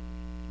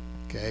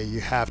 Okay, you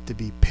have to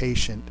be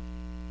patient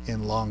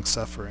in long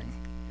suffering.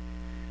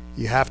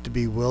 You have to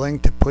be willing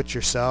to put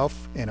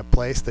yourself in a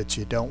place that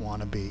you don't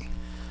want to be.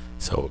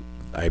 So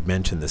I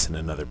mentioned this in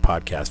another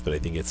podcast, but I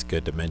think it's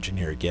good to mention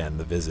here again.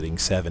 The visiting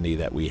 70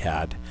 that we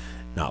had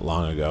not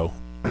long ago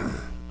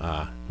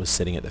was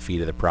sitting at the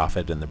feet of the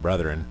prophet and the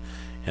brethren,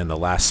 and the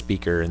last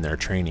speaker in their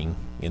training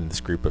in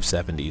this group of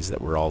 70s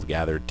that were all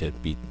gathered to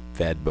be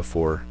fed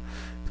before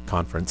the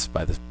conference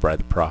by the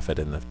prophet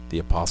and the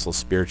apostles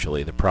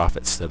spiritually. The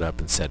prophet stood up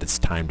and said, "It's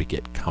time to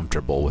get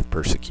comfortable with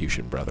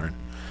persecution, brethren."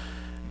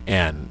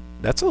 And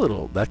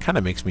that kind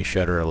of makes me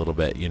shudder a little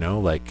bit,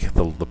 like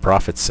the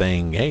prophet's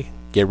saying, hey,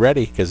 get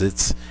ready, because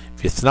if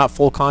it's not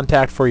full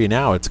contact for you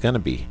now, it's going to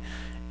be.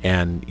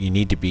 And you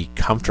need to be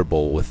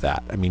comfortable with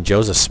that. I mean,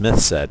 Joseph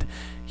Smith said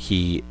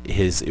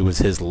it was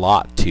his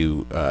lot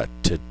to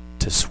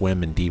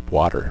swim in deep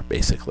water,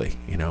 basically,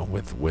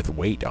 with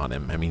weight on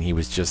him. I mean, he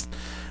was just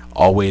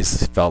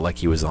always felt like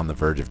he was on the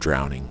verge of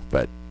drowning,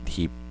 but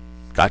he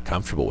got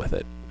comfortable with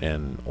it.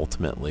 And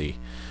ultimately,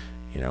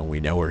 we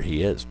know where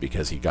he is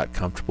because he got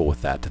comfortable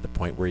with that to the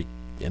point where he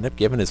ended up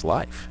giving his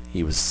life.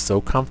 He was so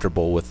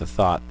comfortable with the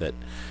thought that,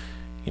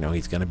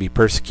 he's going to be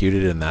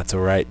persecuted, and that's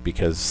all right,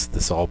 because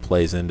this all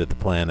plays into the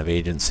plan of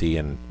agency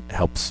and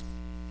helps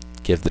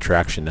give the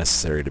traction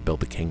necessary to build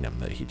the kingdom,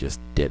 that he just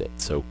did it.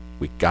 So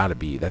we got to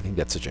be, I think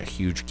that's such a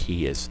huge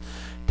key, is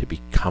to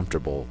be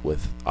comfortable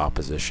with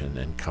opposition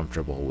and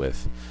comfortable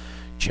with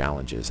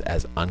challenges,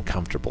 as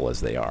uncomfortable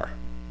as they are.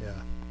 Yeah.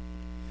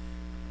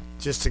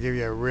 Just to give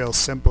you a real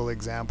simple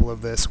example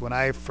of this, when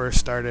I first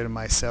started in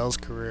my sales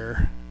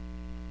career,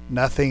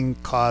 nothing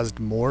caused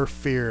more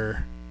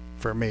fear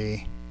for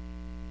me,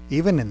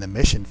 even in the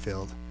mission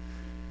field,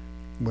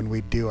 when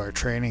we do our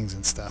trainings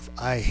and stuff.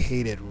 I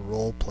hated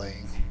role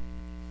playing.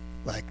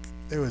 Like,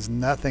 there was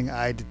nothing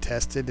I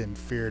detested and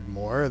feared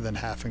more than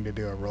having to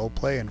do a role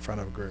play in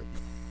front of a group.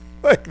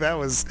 Like,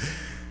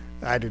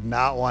 I did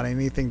not want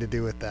anything to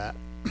do with that.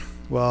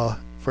 Well,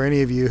 for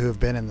any of you who have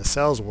been in the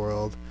sales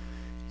world,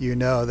 you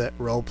know that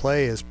role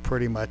play is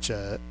pretty much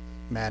a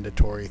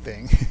mandatory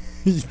thing.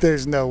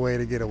 There's no way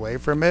to get away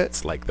from it.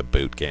 It's like the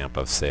boot camp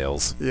of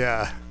sales.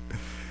 Yeah.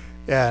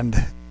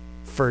 And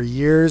for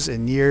years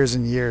and years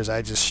and years,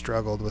 I just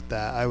struggled with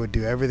that. I would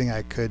do everything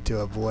I could to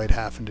avoid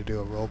having to do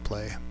a role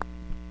play,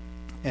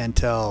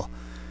 until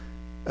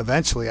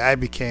eventually I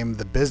became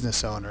the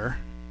business owner,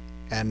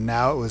 and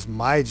now it was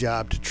my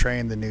job to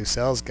train the new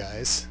sales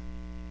guys.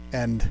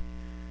 And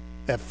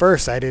at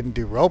first I didn't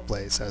do role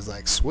plays. I was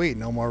like, sweet,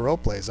 no more role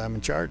plays. I'm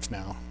in charge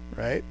now,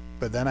 right?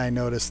 But then I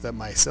noticed that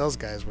my sales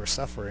guys were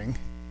suffering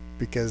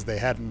because they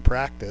hadn't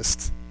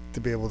practiced to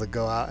be able to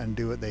go out and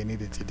do what they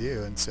needed to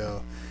do. And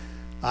so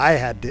I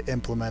had to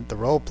implement the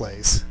role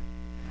plays.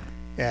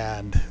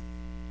 And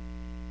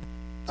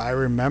I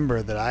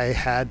remember that I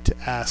had to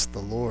ask the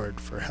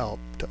Lord for help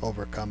to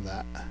overcome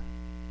that.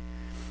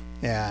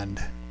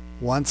 And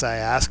once I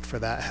asked for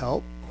that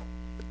help,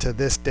 to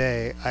this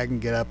day, I can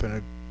get up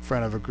in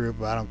front of a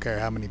group, I don't care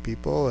how many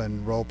people,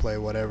 and role play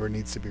whatever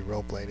needs to be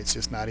role played. It's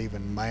just not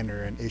even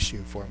minor an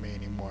issue for me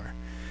anymore.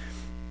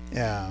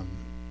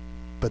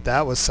 But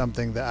that was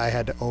something that I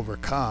had to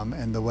overcome,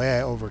 and the way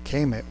I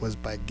overcame it was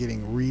by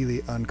getting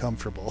really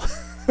uncomfortable.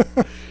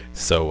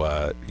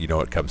 So, you know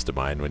what comes to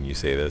mind when you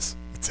say this?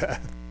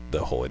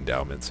 The whole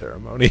endowment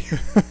ceremony.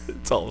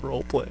 It's all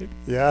role play.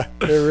 Yeah,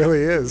 it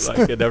really is.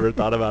 Like, I never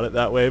thought about it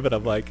that way, but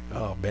I'm like,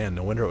 oh man,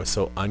 no wonder it was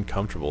so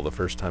uncomfortable the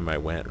first time I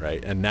went,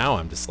 right? And now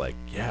I'm just like,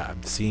 yeah,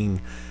 I'm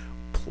seeing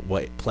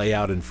play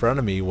out in front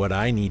of me what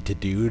I need to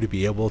do to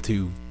be able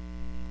to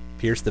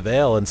pierce the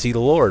veil and see the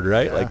Lord,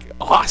 right? Yeah. Like,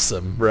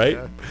 awesome, right?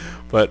 Yeah.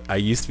 But I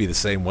used to be the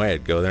same way.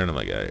 I'd go there and I'm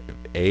like,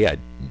 A, I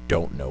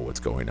don't know what's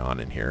going on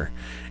in here,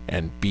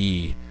 and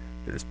B,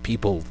 there's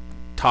people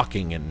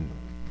talking and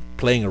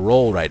playing a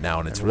role right now,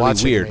 and it's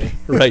really weird.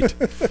 Right?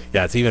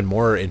 Yeah, it's even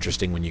more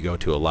interesting when you go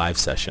to a live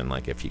session,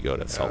 like if you go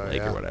to Salt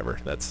Lake or whatever.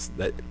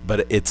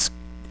 But it's,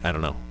 I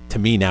don't know. To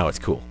me now, it's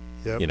cool.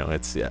 Yep.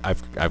 It's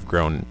I've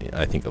grown,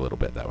 I think, a little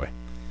bit that way.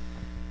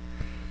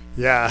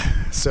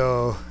 Yeah.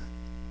 So,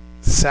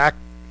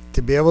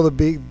 to be able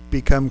to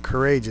become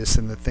courageous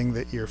in the thing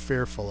that you're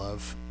fearful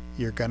of,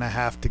 you're gonna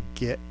have to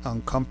get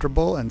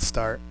uncomfortable and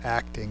start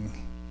acting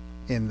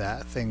in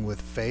that thing with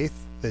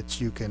faith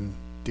that you can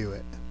do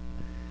it.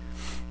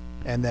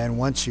 And then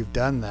once you've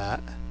done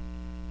that,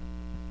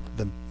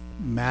 the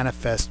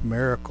manifest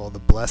miracle, the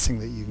blessing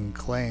that you can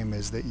claim,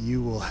 is that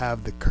you will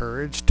have the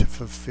courage to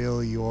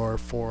fulfill your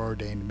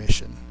foreordained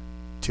mission,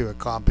 to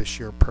accomplish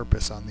your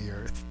purpose on the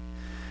earth.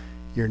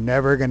 You're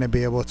never going to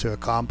be able to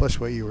accomplish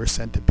what you were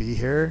sent to be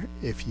here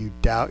if you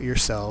doubt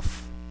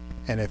yourself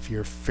and if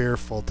you're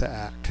fearful to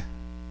act.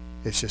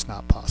 It's just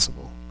not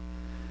possible.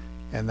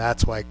 And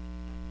that's why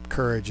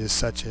courage is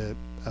such an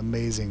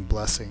amazing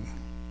blessing.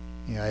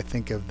 I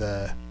think of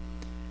the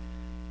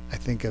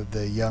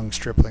young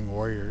stripling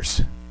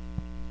warriors.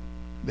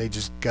 They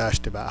just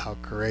gushed about how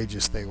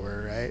courageous they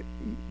were, right?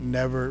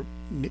 Never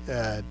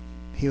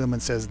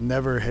Helaman says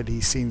never had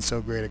he seen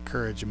so great a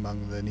courage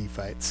among the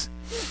Nephites.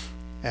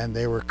 And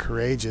they were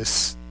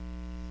courageous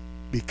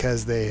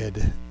because they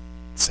had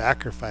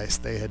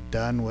sacrificed. They had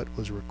done what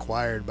was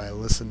required by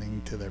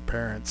listening to their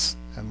parents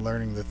and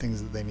learning the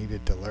things that they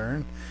needed to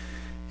learn.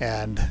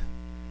 And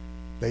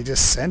they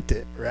just sent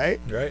it, right?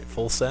 Right,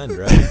 full send,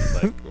 right?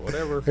 Like,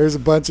 whatever. There's a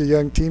bunch of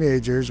young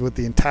teenagers with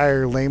the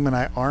entire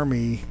Lamanite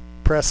army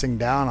pressing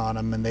down on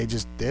them, and they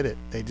just did it.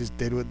 They just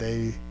did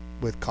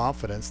with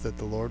confidence that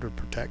the Lord would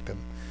protect them.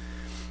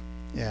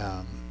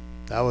 Yeah,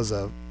 that was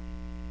a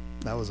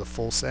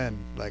full send.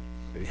 Like,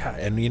 yeah,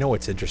 and you know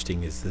what's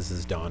interesting is this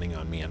is dawning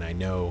on me, and I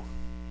know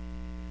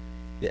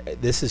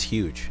this is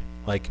huge.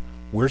 Like,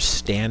 we're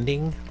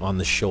standing on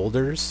the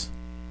shoulders,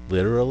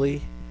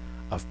 literally,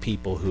 of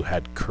people who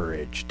had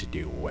courage to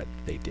do what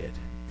they did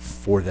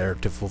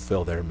to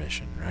fulfill their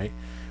mission, right?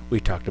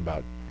 We talked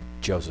about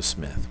Joseph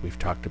Smith. We've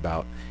talked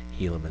about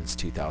Helaman's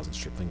 2,000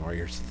 stripling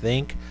warriors.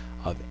 Think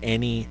of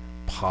any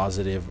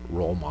positive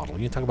role model.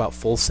 You talk about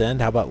full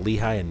send. How about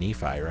Lehi and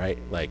Nephi, right?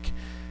 Like,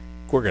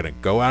 we're going to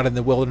go out in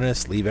the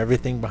wilderness, leave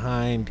everything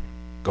behind,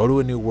 go to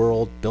a new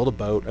world, build a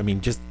boat. I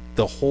mean, just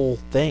the whole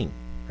thing,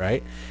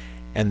 right?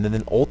 And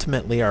then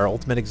ultimately, our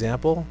ultimate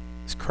example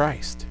is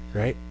Christ,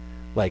 right?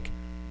 Like,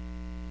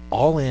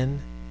 all in,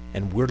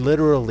 and we're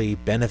literally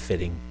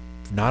benefiting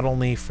not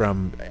only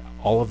from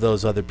all of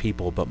those other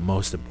people, but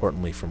most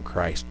importantly from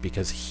Christ,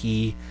 because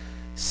he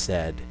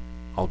said,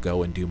 I'll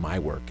go and do my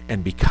work.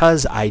 And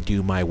because I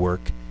do my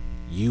work,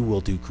 you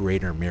will do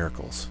greater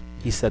miracles.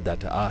 He said that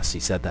to us. He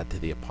said that to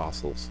the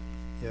apostles.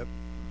 Yep.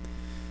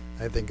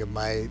 I think of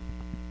my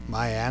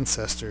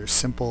ancestors,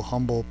 simple,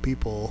 humble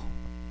people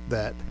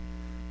that,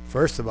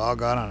 first of all,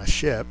 got on a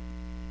ship,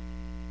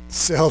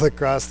 sailed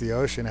across the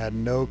ocean, had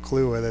no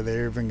clue whether they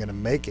were even going to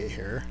make it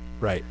here.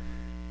 Right.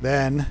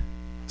 Then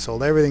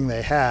sold everything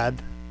they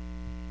had,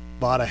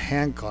 bought a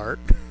handcart,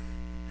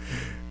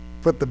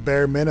 put the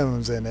bare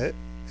minimums in it,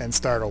 and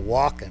started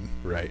walking.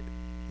 Right.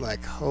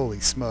 Like,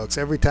 holy smokes.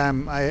 Every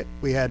time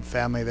we had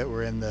family that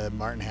were in the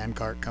Martin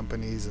handcart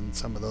companies, and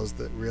some of those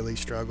that really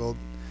struggled,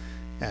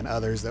 and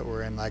others that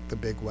were in like the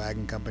big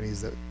wagon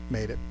companies that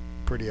made it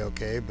pretty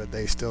okay, but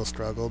they still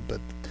struggled.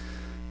 But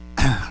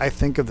I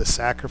think of the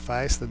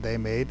sacrifice that they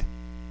made,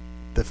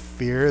 the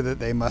fear that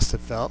they must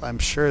have felt. I'm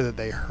sure that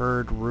they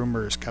heard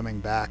rumors coming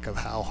back of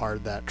how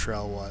hard that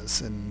trail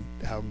was and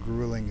how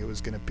grueling it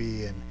was going to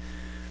be, and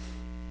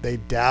they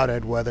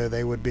doubted whether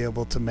they would be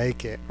able to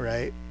make it,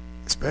 right?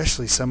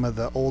 Especially some of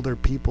the older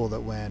people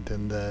that went,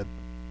 and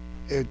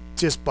it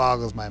just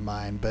boggles my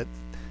mind, but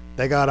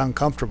they got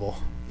uncomfortable.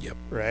 Yep.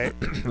 Right?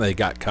 They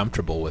got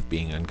comfortable with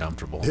being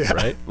uncomfortable, yeah.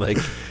 Right? Like,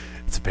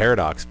 it's a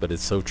paradox, but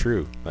it's so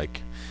true.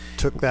 Like,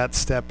 took that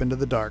step into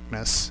the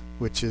darkness,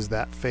 which is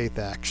that faith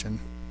action,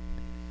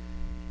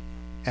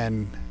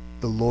 and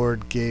the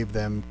Lord gave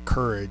them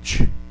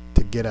courage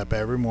to get up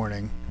every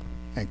morning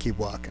and keep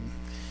walking.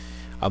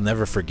 I'll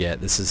never forget.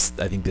 I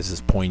think this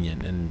is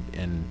poignant,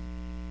 and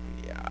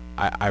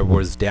I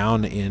was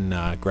down in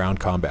ground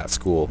combat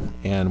school,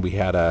 and we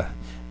had it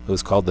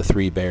was called the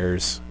Three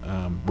Bears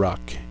Ruck.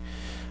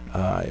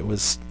 It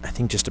was, I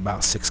think, just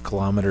about 6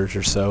 kilometers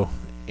or so,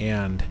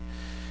 and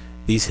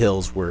these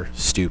hills were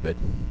stupid.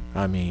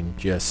 I mean,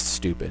 just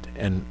stupid.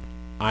 And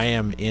I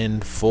am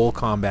in full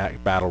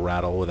combat battle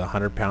rattle with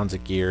 100 pounds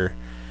of gear,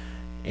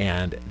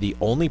 and the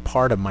only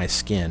part of my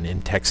skin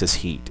in Texas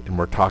heat, and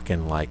we're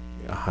talking like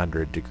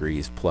 100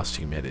 degrees plus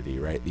humidity,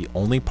 right? The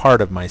only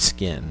part of my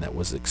skin that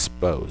was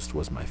exposed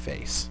was my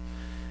face.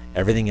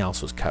 Everything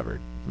else was covered.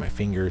 My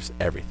fingers,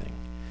 everything.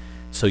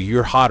 So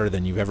you're hotter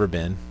than you've ever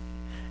been.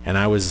 And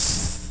I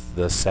was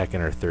the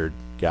second or third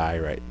guy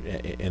right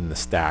in the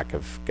stack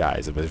of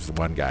guys. There's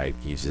one guy,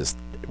 he's just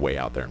way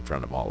out there in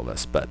front of all of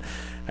us, but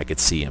I could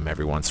see him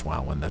every once in a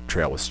while when the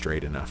trail was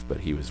straight enough, but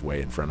he was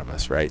way in front of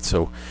us, right?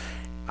 So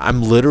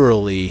I'm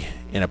literally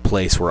in a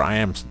place where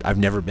I've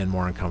never been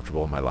more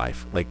uncomfortable in my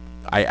life. Like,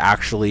 I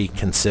actually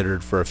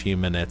considered for a few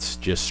minutes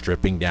just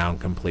stripping down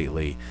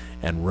completely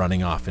and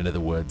running off into the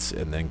woods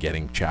and then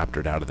getting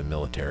chaptered out of the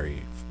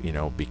military,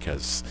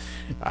 because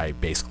I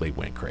basically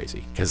went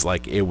crazy, because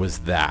like it was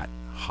that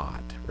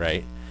hot,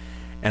 right?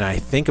 And I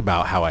think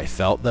about how I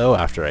felt though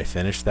after I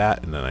finished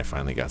that, and then I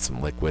finally got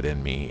some liquid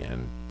in me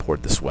and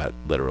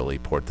literally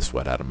poured the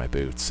sweat out of my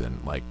boots,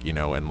 and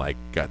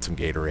got some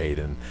Gatorade,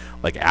 and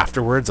like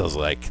afterwards I was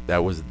like,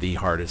 that was the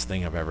hardest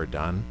thing I've ever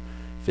done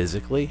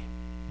physically,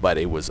 but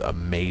it was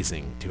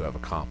amazing to have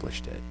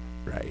accomplished it,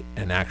 right?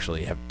 And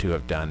actually to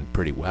have done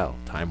pretty well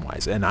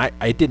time-wise. And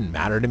it didn't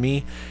matter to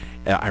me.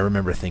 I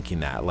remember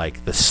thinking that,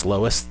 like, the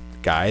slowest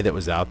guy that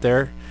was out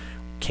there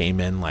came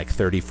in like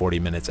 30, 40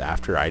 minutes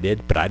after I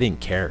did, but I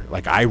didn't care.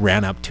 Like, I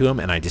ran up to him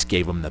and I just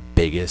gave him the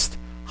biggest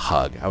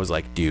hug. I was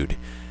like, dude,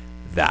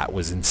 that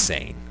was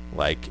insane.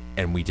 Like,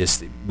 and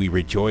we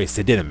rejoiced.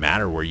 It didn't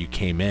matter where you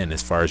came in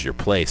as far as your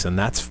place. And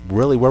that's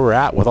really where we're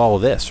at with all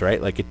of this,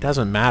 right? Like, it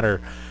doesn't matter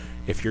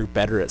if you're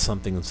better at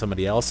something than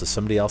somebody else. If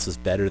somebody else is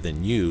better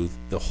than you,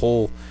 the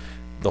whole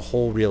the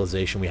whole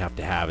realization we have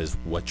to have is,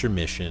 what's your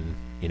mission?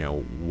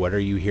 What are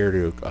you here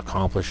to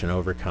accomplish and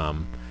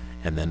overcome?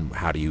 And then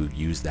how do you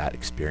use that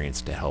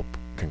experience to help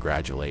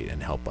congratulate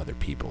and help other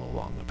people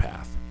along the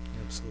path?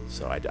 Absolutely.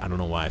 So I don't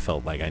know why I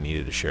felt like I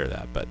needed to share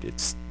that, but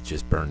it's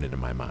just burned into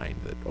my mind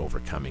that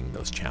overcoming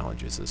those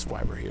challenges is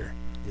why we're here.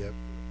 Yep.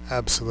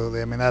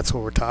 Absolutely. I mean, that's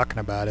what we're talking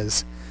about,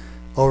 is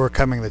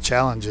overcoming the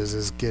challenges,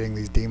 is getting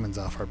these demons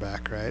off our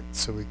back, right?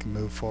 So we can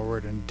move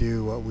forward and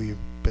do what we've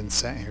been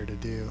sent here to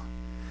do.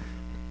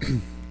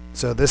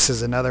 So this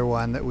is another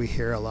one that we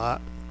hear a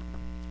lot,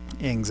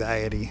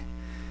 anxiety.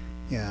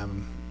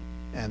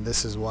 And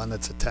this is one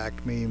that's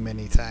attacked me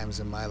many times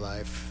in my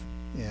life.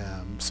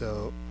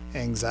 So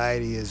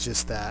anxiety is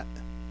just that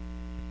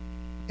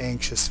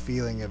anxious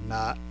feeling of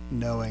not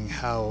knowing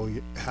how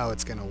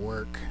it's going to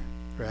work,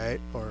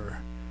 right? Or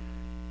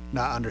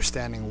not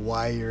understanding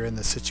why you're in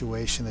the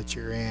situation that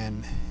you're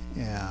in.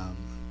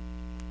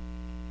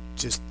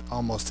 Just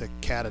almost a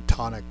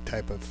catatonic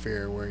type of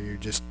fear where you're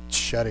just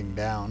shutting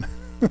down.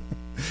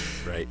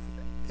 Right.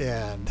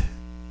 And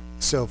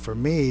so for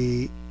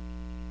me,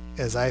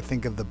 as I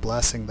think of the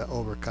blessing that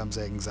overcomes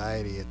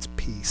anxiety, it's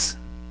peace,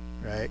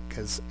 right?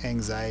 Because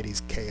anxiety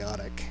is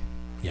chaotic.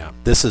 Yeah,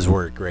 this is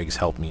where Greg's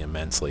helped me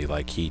immensely.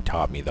 Like, he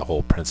taught me the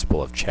whole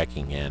principle of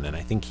checking in, and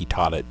I think he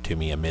taught it to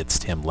me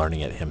amidst him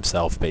learning it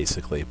himself,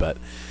 basically. But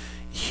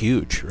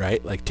huge,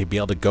 right? Like, to be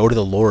able to go to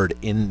the Lord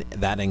in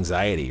that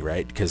anxiety,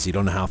 right? Because you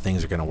don't know how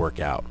things are going to work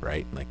out,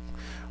 right? Like,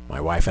 my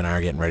wife and I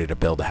are getting ready to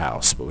build a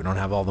house, but we don't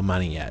have all the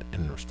money yet,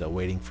 and we're still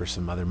waiting for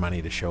some other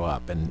money to show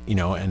up. And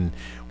and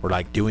we're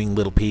like doing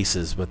little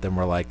pieces, but then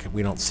we're like,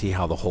 we don't see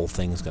how the whole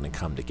thing's going to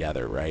come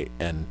together, right?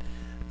 And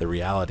the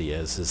reality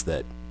is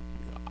that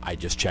I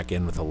just check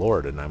in with the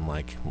Lord, and I'm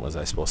like, was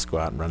I supposed to go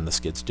out and run the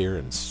skid steer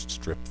and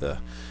strip the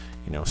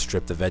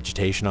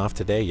vegetation off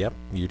today? Yep,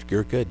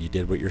 you're good. You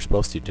did what you're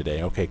supposed to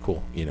today. Okay,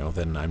 cool.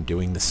 Then I'm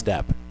doing the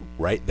step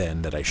right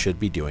then that I should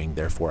be doing.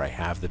 Therefore, I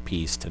have the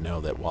peace to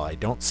know that while I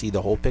don't see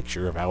the whole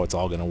picture of how it's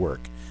all going to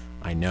work,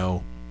 I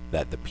know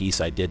that the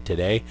piece I did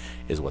today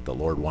is what the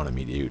Lord wanted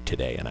me to do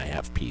today, and I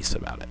have peace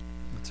about it.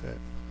 That's right.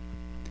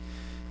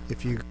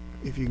 If you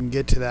can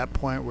get to that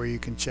point where you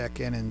can check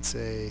in and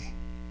say,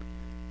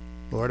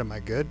 Lord, am I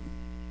good?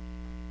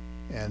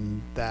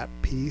 And that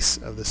peace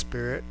of the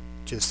Spirit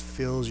just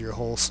fills your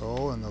whole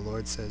soul, and the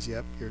Lord says,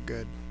 yep, you're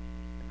good.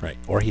 Right.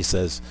 Or he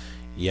says,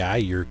 yeah,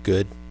 you're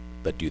good,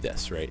 but do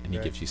this, right? And he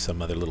Right. gives you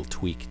some other little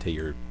tweak to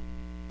your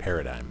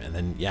paradigm. And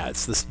then, yeah,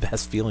 it's the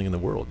best feeling in the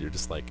world. You're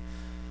just like,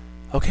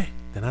 okay,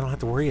 then I don't have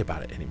to worry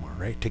about it anymore,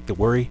 right? Take the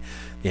worry,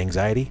 the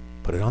anxiety,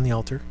 put it on the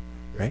altar,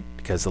 right?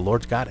 Because the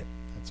Lord's got it.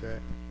 That's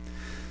right.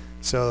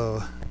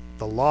 So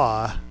the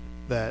law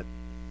that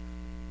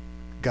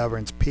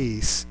governs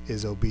peace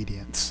is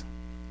obedience.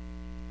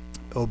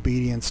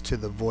 Obedience to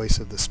the voice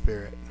of the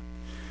Spirit.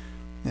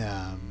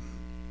 1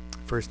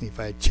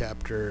 Nephi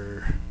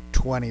chapter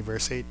 20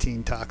 verse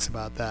 18 talks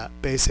about that.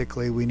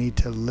 Basically, we need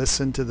to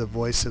listen to the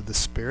voice of the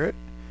Spirit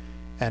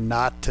and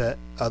not to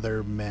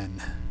other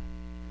men.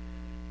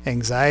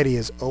 Anxiety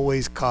is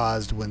always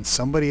caused when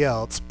somebody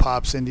else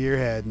pops into your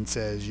head and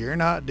says, you're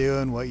not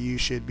doing what you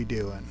should be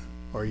doing,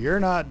 or you're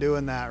not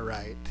doing that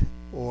right,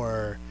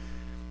 or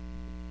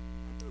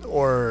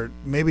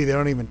maybe they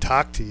don't even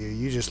talk to you.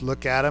 You just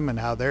look at them and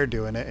how they're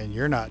doing it, and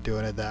you're not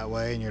doing it that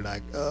way, and you're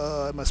like,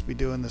 oh, I must be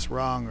doing this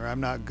wrong, or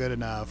I'm not good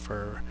enough,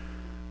 or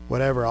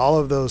whatever. All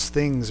of those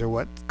things are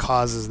what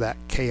causes that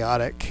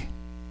chaotic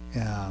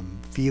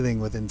feeling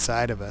within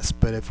inside of us.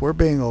 But if we're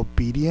being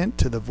obedient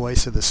to the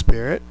voice of the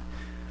Spirit,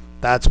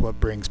 that's what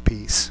brings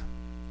peace.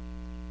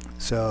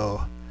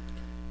 So,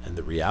 and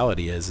the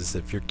reality is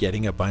if you're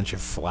getting a bunch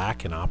of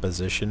flack and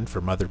opposition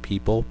from other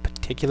people,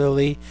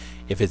 particularly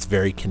if it's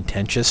very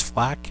contentious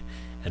flack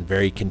and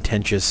very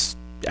contentious,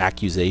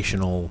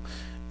 accusational,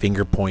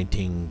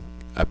 finger-pointing,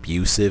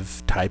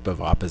 abusive type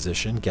of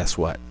opposition, guess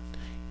what?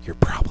 You're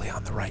probably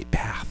on the right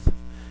path,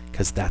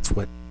 because that's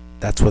what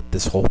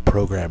this whole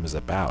program is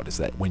about, is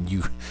that when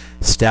you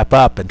step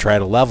up and try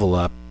to level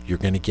up, you're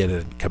going to get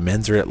a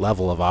commensurate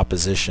level of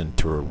opposition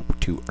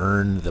to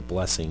earn the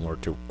blessing, or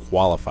to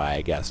qualify,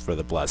 I guess, for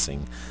the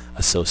blessing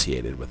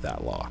associated with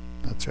that law.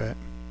 That's right.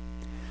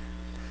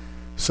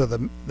 So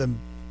the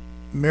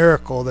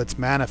miracle that's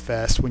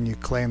manifest when you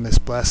claim this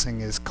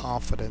blessing is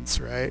confidence,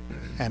 right?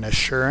 And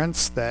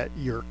assurance that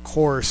your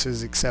course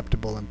is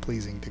acceptable and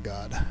pleasing to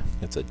God.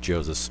 It's a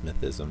Joseph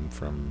Smithism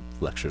from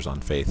Lectures on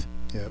Faith.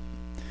 Yep.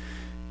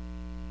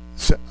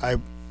 So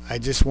I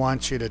just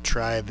want you to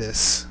try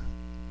this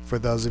for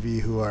those of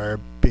you who are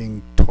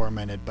being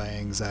tormented by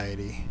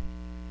anxiety.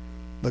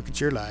 Look at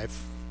your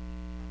life.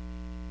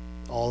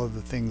 All of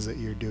the things that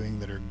you're doing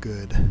that are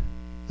good.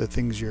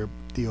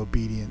 The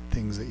obedient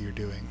things that you're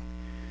doing.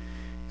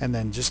 And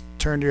then just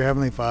turn to your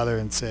Heavenly Father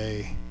and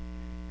say,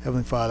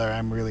 Heavenly Father,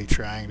 I'm really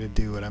trying to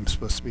do what I'm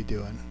supposed to be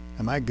doing.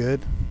 Am I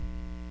good?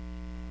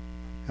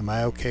 Am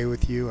I okay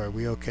with you? Are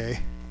we okay?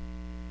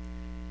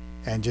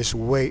 And just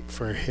wait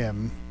for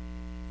Him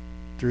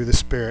through the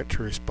Spirit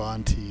to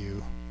respond to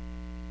you.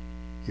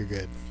 You're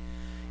good.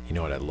 You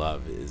know what I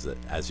love is that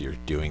as you're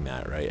doing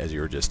that, right, as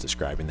you were just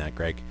describing that,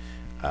 Greg,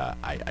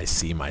 I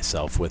see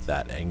myself with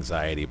that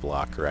anxiety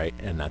block, right?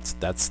 And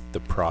that's the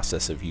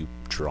process of you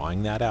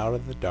drawing that out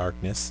of the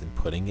darkness and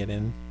putting it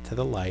into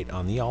the light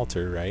on the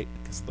altar, right?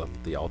 Because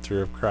the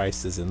altar of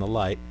Christ is in the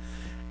light,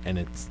 and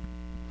it's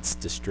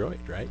destroyed,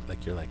 right?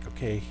 Like you're like,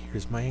 okay,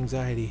 here's my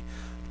anxiety.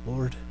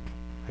 Lord,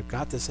 I've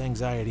got this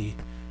anxiety.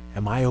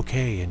 Am I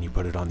okay? And you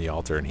put it on the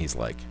altar, and he's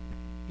like,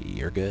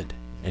 you're good.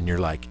 And you're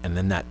like, and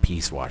then that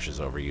peace washes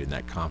over you and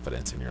that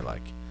confidence, and you're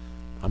like,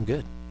 I'm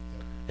good.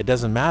 It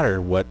doesn't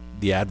matter what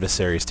the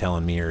adversary is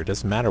telling me, or it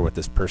doesn't matter what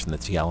this person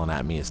that's yelling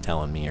at me is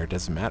telling me, or it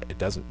doesn't matter. It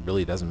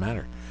doesn't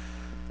matter.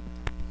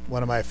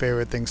 One of my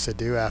favorite things to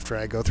do after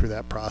I go through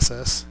that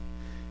process,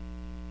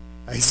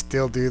 I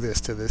still do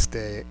this to this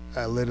day.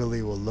 I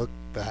literally will look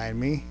behind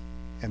me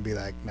and be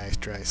like, nice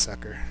try,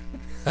 sucker.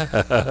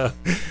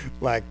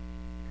 Like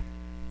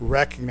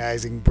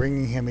recognizing,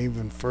 bringing him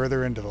even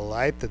further into the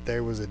light, that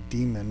there was a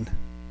demon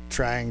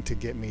trying to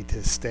get me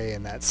to stay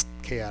in that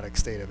chaotic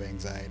state of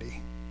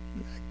anxiety.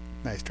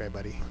 Nice try,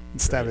 buddy.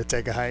 It's time to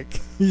take a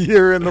hike.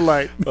 You're in the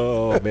light.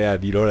 Oh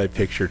man, you know what I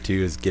picture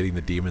too is getting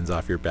the demons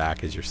off your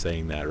back as you're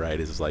saying that, right?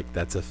 Is like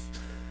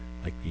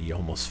like you're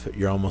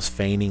almost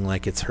feigning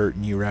like it's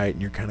hurting you, right?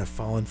 And you're kind of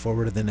falling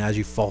forward, and then as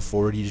you fall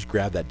forward, you just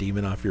grab that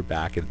demon off your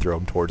back and throw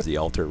him towards the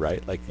altar,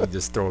 right? Like you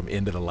just throw him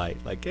into the light.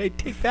 Like, hey,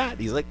 take that.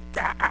 He's like,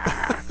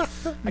 I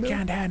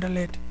can't handle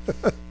it.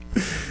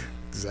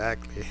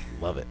 Exactly.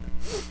 Love it.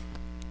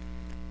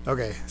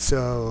 Okay,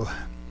 so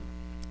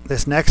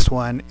this next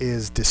one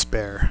is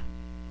despair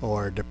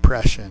or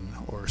depression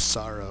or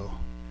sorrow.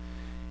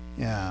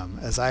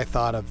 As I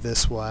thought of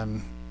this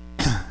one,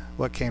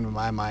 what came to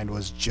my mind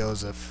was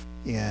Joseph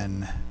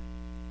in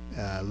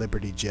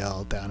Liberty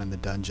Jail down in the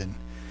dungeon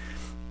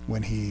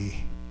when he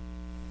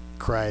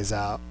cries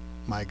out,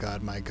 my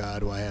God,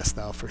 why hast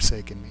thou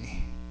forsaken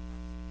me?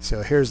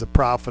 So here's the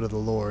prophet of the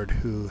Lord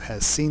who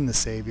has seen the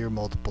Savior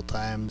multiple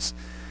times,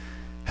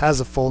 has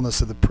the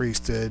fullness of the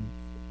priesthood,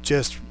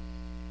 just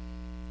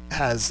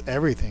has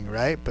everything,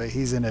 right? But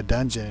he's in a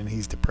dungeon and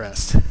he's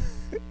depressed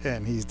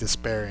and he's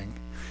despairing.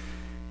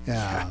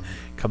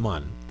 Come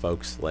on,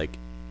 folks. Like,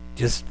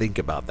 just think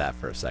about that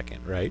for a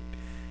second, right?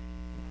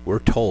 We're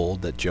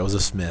told that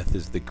Joseph Smith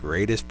is the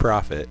greatest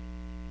prophet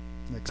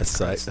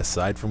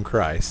aside from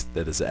Christ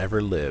that has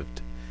ever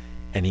lived,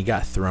 and he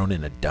got thrown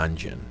in a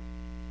dungeon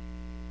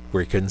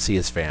where he couldn't see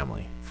his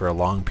family for a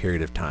long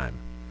period of time,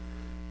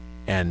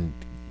 and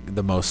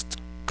the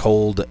most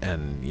cold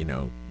and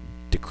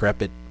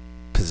decrepit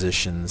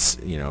positions,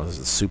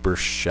 super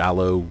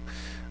shallow,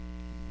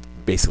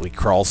 basically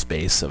crawl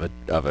space of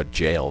a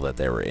jail that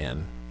they were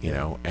in,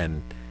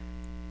 and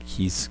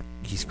he's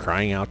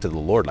crying out to the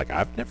Lord. Like,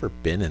 I've never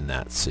been in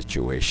that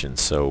situation,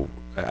 so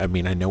I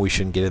mean, I know we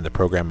shouldn't get in the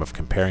program of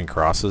comparing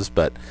crosses,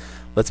 but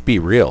let's be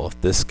real.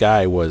 If this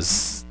guy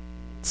was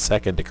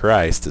second to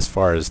Christ as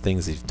far as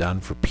things he's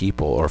done for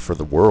people or for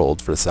the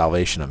world, for the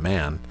salvation of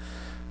man,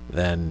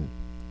 then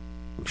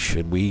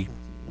should we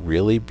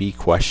really be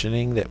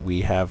questioning that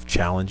we have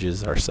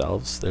challenges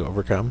ourselves to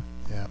overcome?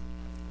 Yeah.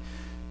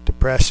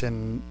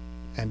 Depression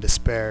and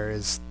despair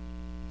is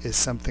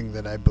something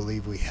that I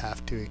believe we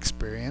have to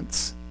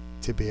experience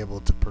to be able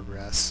to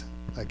progress.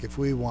 Like, if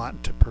we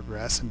want to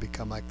progress and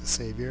become like the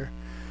Savior,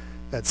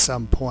 at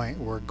some point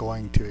we're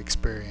going to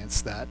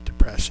experience that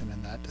depression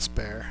and that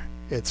despair.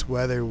 It's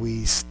whether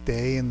we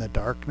stay in the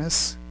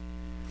darkness.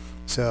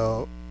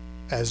 So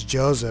as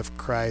Joseph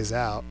cries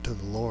out to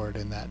the Lord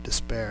in that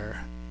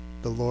despair,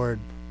 the Lord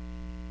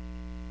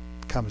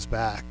comes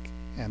back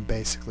and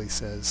basically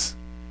says,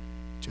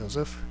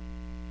 Joseph,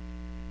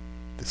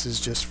 this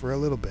is just for a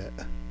little bit.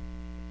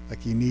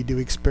 Like, you need to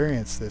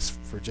experience this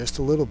for just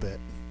a little bit.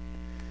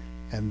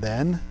 And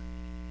then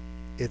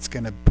it's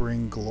going to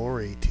bring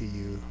glory to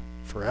you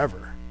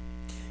forever.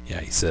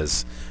 Yeah, he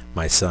says,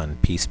 my son,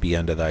 peace be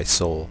unto thy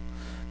soul.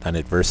 Thine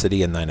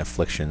adversity and thine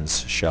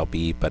afflictions shall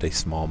be but a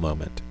small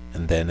moment.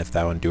 And then if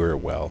thou endure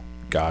it well,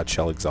 God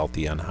shall exalt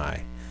thee on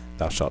high.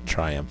 Thou shalt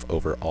triumph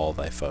over all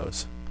thy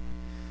foes.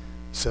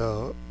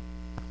 So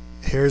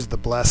here's the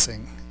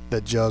blessing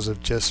that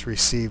Joseph just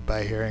received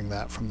by hearing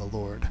that from the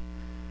Lord.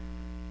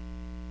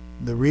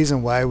 The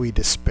reason why we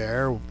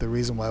despair, the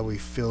reason why we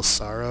feel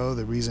sorrow,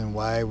 the reason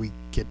why we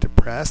get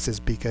depressed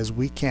is because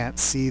we can't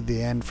see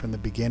the end from the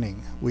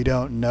beginning. We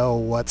don't know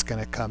what's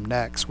going to come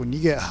next. When you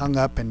get hung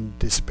up in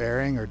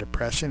despairing or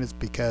depression, it's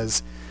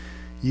because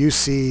you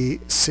see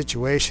a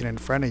situation in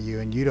front of you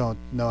and you don't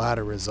know how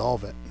to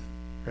resolve it,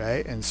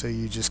 right? And so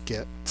you just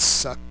get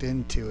sucked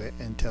into it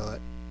until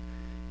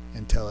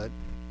it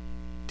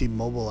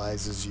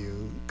demobilizes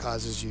you,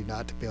 causes you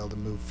not to be able to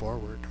move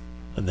forward.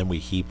 And then we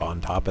heap on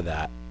top of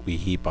that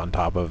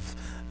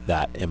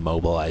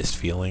immobilized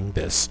feeling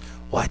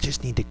I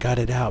just need to gut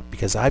it out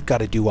because I've got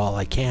to do all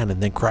I can,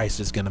 and then Christ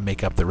is going to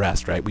make up the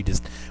rest, right? We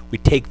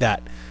take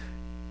that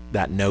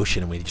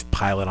notion and we just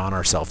pile it on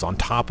ourselves on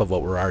top of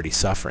what we're already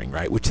suffering,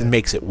 right? Which then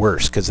makes it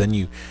worse, because then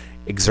you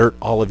exert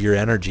all of your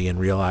energy and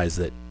realize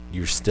that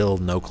you're still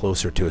no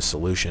closer to a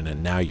solution,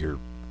 and now you're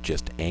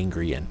just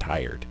angry and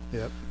tired.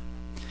 Yep.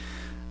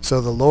 So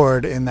the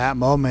Lord, in that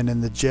moment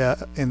in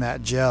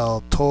that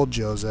jail, told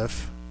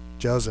Joseph,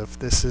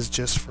 this is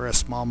just for a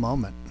small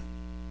moment,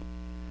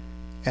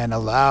 and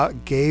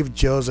gave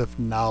Joseph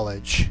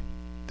knowledge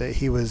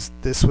that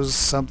this was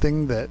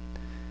something that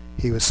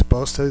he was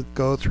supposed to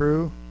go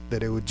through,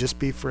 that it would just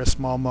be for a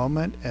small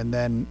moment, and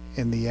then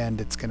in the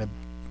end it's going to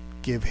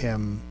give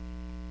him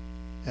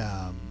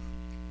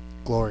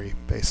glory,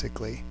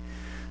 basically.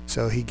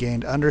 So he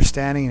gained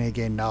understanding and he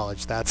gained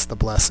knowledge. That's the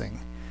blessing.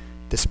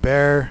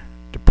 Despair,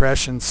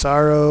 depression,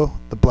 sorrow,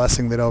 the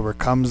blessing that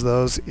overcomes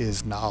those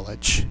is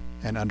knowledge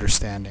and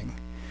understanding.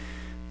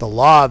 The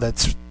law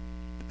that's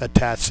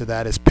attached to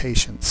that is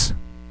patience.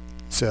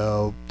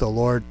 So the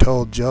Lord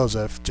told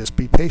Joseph, just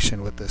be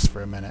patient with this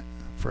for a minute,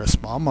 for a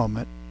small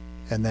moment,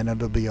 and then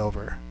it'll be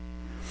over.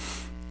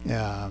 It's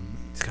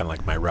kind of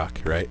like my ruck,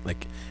 right?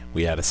 Like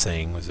we had a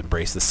saying was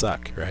embrace the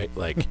suck, right?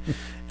 Like,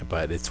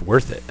 but it's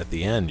worth it. At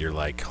the end, you're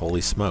like,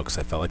 holy smokes,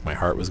 I felt like my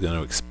heart was going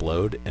to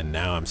explode, and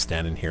now I'm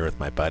standing here with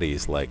my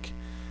buddies, like,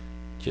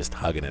 just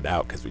hugging it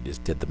out because we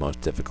just did the most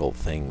difficult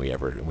thing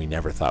we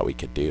never thought we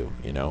could do,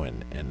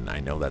 and I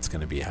know that's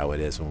going to be how it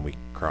is when we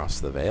cross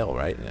the veil,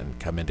 right, and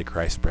come into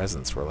Christ's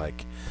presence. We're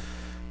like,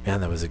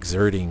 man, that was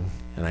exerting,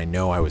 and I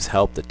know I was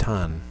helped a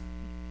ton,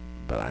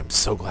 but I'm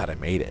so glad I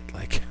made it.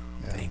 Like,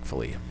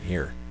 thankfully I'm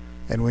here.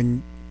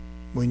 And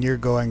when you're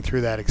going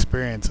through that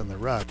experience on the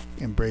ruck,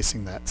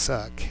 embracing that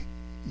suck,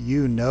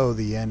 you know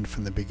the end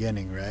from the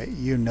beginning, right?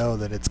 You know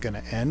that it's going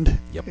to end.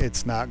 Yep.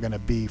 It's not going to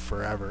be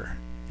forever.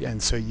 Yep.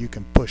 And so you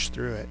can push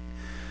through it.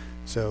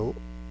 So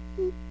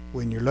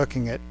when you're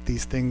looking at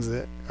these things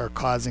that are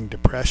causing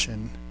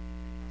depression,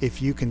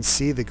 if you can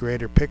see the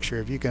greater picture,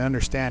 if you can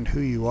understand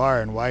who you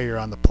are and why you're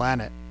on the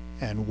planet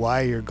and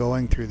why you're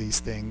going through these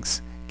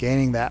things,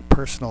 gaining that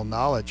personal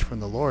knowledge from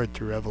the Lord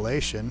through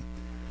revelation,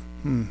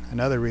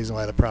 another reason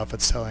why the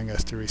prophet's telling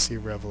us to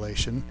receive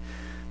revelation,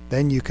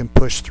 then you can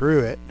push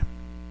through it.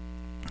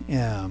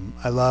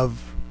 I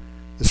love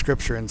the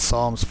scripture in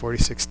Psalms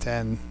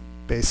 46:10.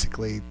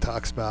 Basically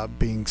talks about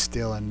being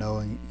still and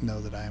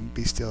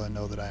be still and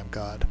know that I am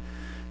God.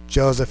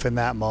 Joseph in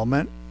that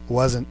moment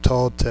wasn't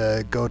told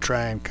to go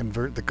try and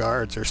convert the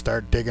guards or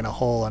start digging a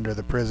hole under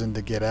the prison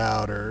to get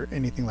out or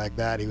anything like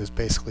that. He was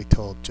basically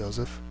told,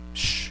 Joseph,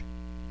 shh,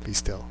 be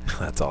still.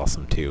 That's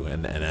awesome too.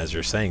 And as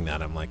you're saying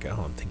that, I'm like,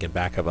 I'm thinking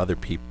back of other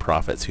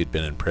prophets who'd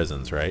been in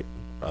prisons, right?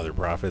 Other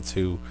prophets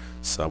who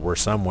were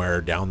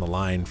somewhere down the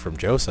line from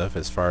Joseph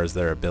as far as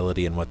their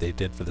ability and what they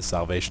did for the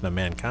salvation of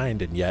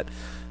mankind, and yet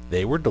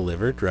they were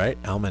delivered, right?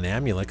 Alma and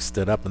Amulek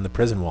stood up and the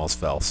prison walls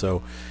fell.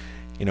 So,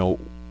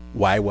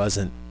 why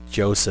wasn't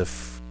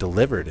Joseph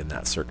delivered in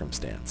that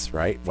circumstance,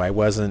 right?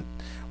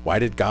 Why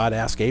did God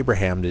ask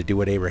Abraham to do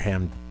what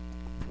Abraham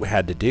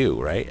had to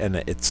do, right? And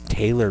it's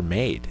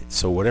tailor-made.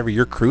 So whatever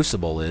your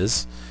crucible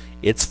is,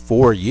 it's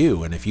for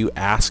you. And if you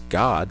ask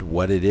God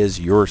what it is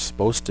you're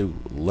supposed to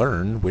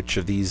learn, which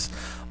of these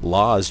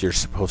laws you're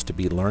supposed to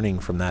be learning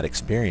from that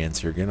experience,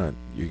 he's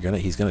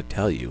gonna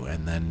tell you,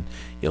 and then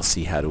you'll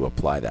see how to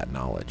apply that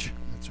knowledge.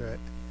 That's right.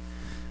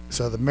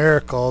 So the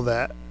miracle,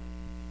 that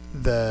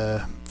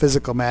the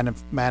physical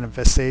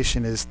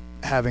manifestation, is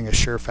having a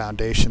sure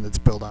foundation that's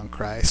built on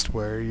Christ,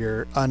 where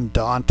you're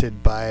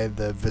undaunted by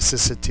the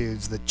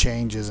vicissitudes, the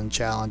changes and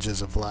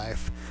challenges of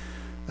life.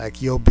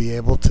 Like, you'll be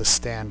able to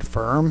stand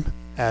firm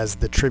as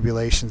the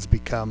tribulations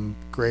become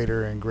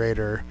greater and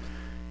greater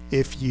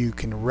if you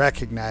can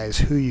recognize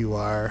who you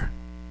are,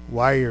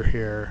 why you're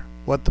here,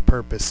 what the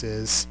purpose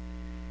is,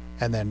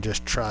 and then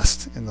just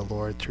trust in the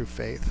Lord through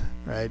faith,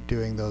 right?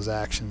 Doing those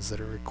actions that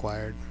are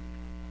required.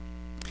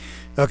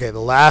 Okay, the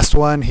last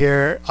one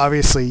here,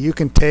 obviously you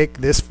can take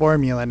this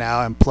formula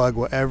now and plug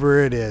whatever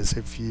it is.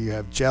 If you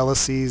have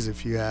jealousies,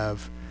 if you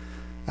have,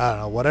 I don't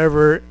know,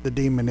 whatever the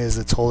demon is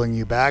that's holding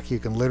you back, you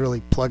can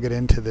literally plug it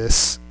into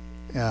this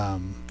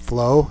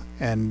flow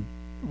and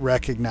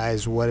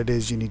recognize what it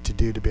is you need to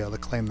do to be able to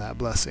claim that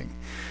blessing.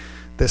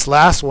 This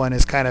last one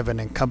is kind of an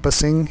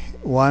encompassing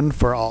one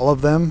for all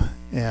of them,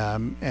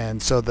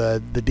 and so the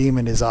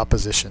demon is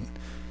opposition.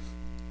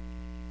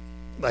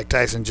 Like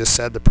Tyson just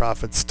said, the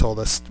prophets told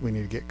us we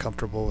need to get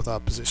comfortable with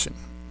opposition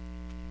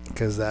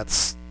because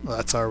that's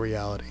our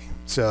reality.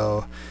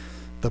 So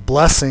the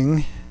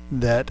blessing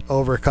that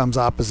overcomes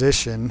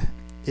opposition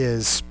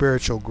is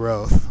spiritual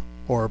growth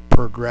or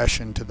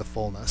progression to the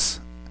fullness.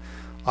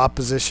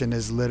 Opposition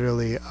is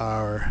literally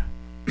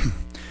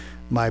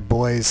my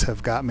boys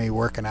have got me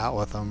working out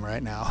with them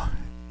right now,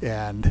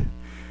 and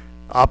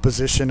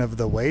opposition of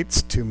the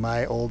weights to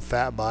my old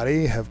fat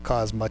body have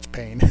caused much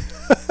pain.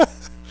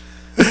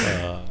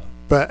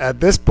 But at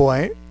this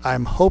point,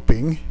 I'm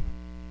hoping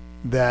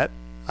that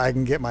I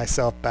can get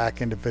myself back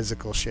into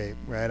physical shape,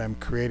 right? I'm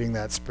creating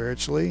that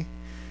spiritually,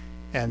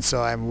 and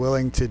so I'm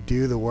willing to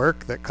do the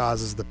work that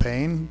causes the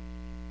pain,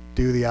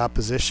 do the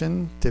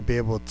opposition, to be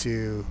able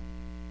to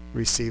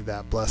receive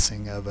that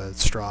blessing of a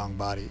strong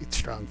body,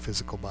 strong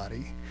physical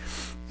body.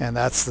 And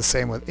that's the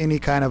same with any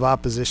kind of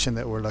opposition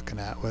that we're looking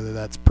at, whether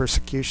that's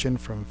persecution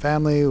from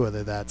family,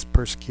 whether that's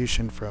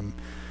persecution from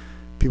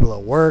people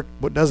at work,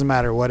 it doesn't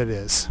matter what it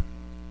is.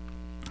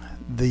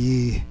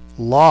 The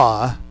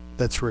law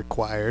that's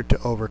required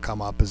to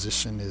overcome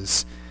opposition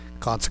is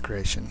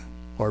consecration,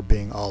 or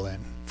being all in,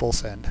 full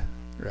send,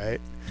 right?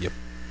 Yep.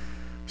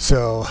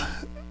 So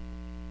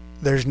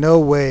there's no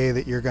way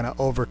that you're going to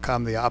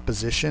overcome the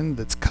opposition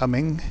that's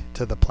coming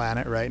to the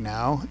planet right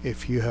now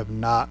if you have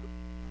not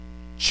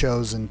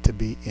chosen to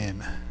be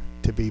in,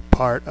 to be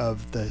part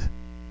of the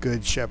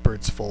Good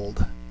Shepherd's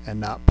fold and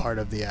not part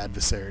of the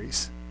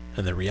adversaries.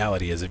 And the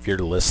reality is, if you're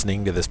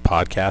listening to this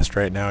podcast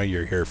right now,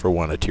 you're here for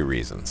one of two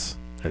reasons.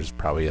 There's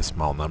probably a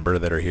small number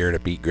that are here to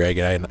beat Greg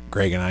and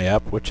I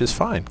up, which is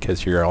fine,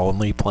 because you're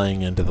only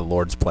playing into the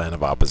Lord's plan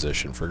of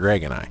opposition for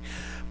Greg and I.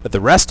 But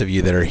the rest of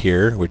you that are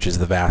here, which is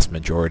the vast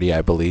majority,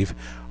 I believe,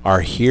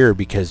 are here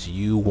because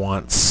you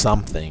want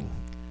something,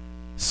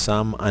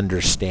 some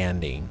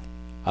understanding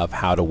of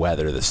how to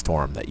weather the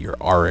storm that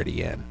you're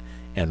already in.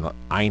 And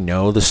I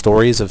know the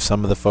stories of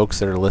some of the folks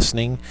that are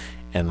listening,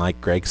 and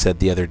like Greg said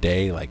the other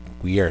day, like,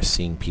 we are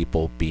seeing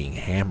people being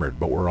hammered,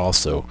 but we're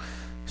also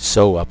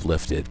so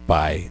uplifted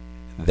by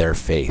their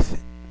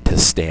faith to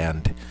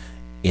stand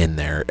in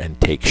there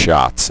and take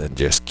shots and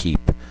just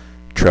keep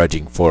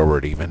trudging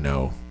forward, even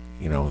though,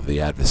 you know, the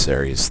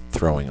adversary is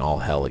throwing all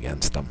hell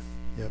against them.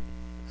 Yep,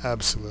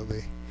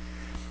 absolutely.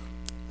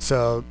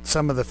 So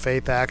some of the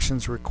faith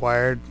actions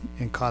required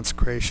in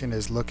consecration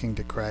is looking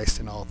to Christ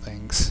in all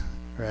things,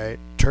 right?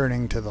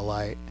 Turning to the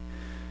light.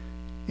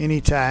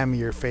 Anytime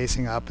you're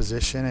facing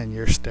opposition and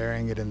you're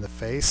staring it in the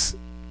face,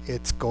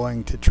 it's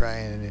going to try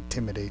and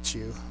intimidate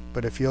you.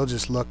 But if you'll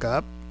just look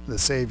up, the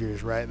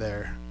Savior's right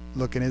there.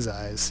 Look in his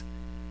eyes.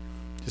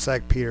 Just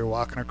like Peter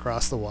walking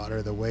across the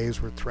water, the waves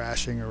were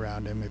thrashing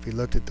around him. If he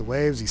looked at the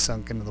waves, he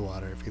sunk into the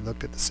water. If he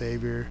looked at the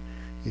Savior,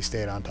 he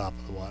stayed on top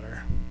of the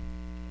water.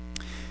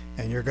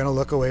 And you're going to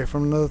look away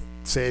from the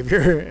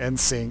Savior and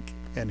sink,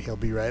 and he'll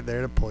be right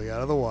there to pull you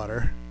out of the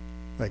water.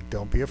 Like,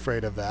 don't be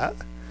afraid of that.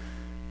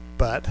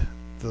 But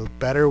the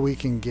better we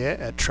can get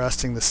at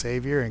trusting the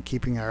Savior and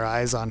keeping our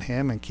eyes on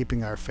him and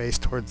keeping our face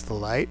towards the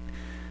light,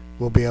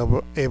 we'll be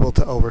able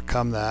to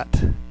overcome that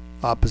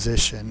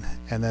opposition.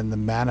 And then the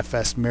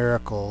manifest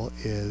miracle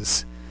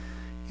is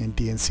in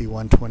D&C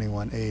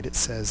 121:8. It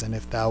says, "And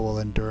if thou wilt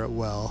endure it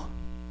well,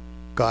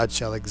 God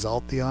shall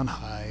exalt thee on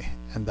high,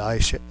 and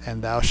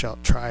thou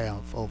shalt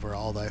triumph over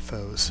all thy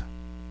foes."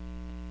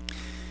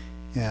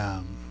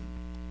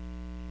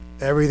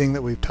 Everything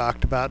that we've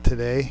talked about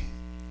today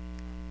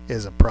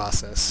is a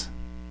process.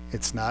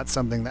 It's not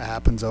something that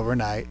happens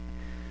overnight.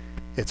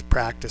 It's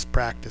practice,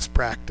 practice,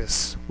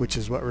 practice, which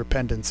is what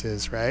repentance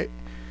is, right?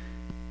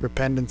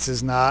 Repentance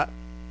is not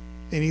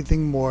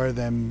anything more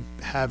than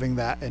having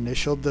that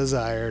initial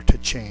desire to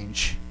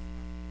change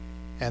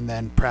and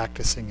then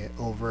practicing it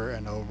over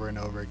and over and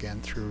over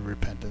again through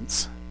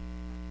repentance.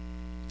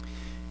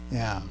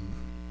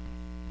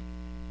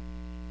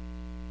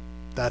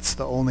 That's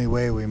the only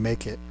way we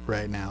make it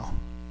right now,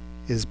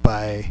 is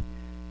by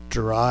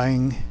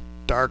drawing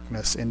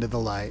darkness into the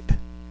light.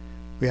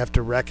 We have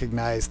to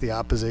recognize the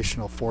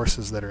oppositional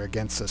forces that are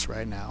against us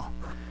right now,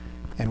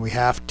 and we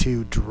have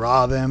to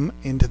draw them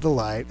into the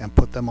light and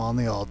put them on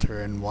the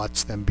altar and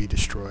watch them be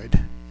destroyed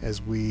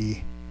as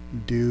we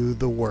do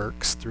the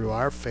works through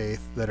our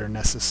faith that are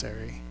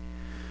necessary.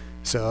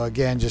 So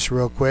again, just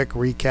real quick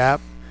recap: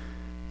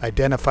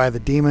 identify the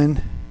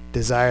demon,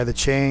 desire the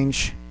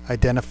change,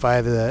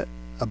 identify the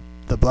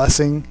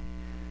blessing,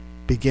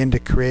 begin to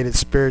create it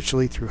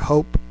spiritually through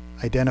hope,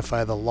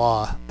 identify the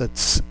law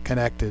that's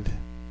connected,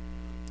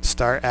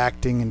 start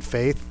acting in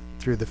faith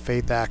through the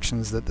faith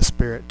actions that the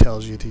Spirit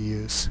tells you to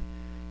use.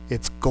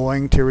 It's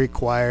going to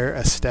require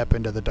a step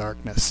into the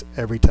darkness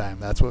every time.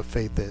 That's what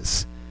faith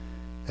is.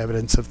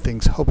 Evidence of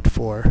things hoped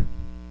for.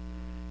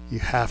 You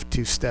have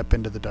to step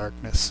into the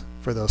darkness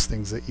for those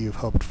things that you've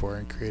hoped for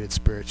and created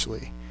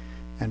spiritually,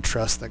 and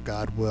trust that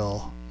God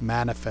will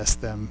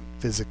manifest them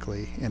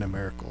physically in a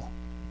miracle.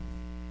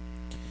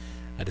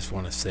 I just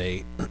want to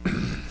say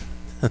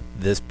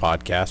this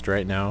podcast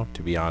right now,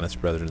 to be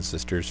honest, brothers and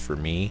sisters, for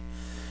me,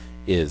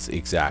 is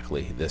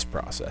exactly this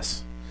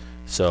process.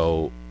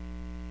 So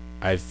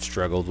I've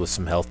struggled with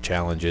some health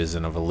challenges,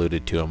 and I've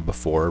alluded to them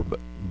before,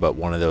 but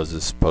one of those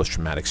is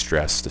post-traumatic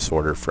stress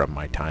disorder from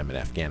my time in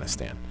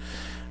Afghanistan.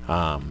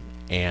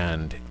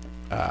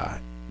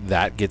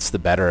 That gets the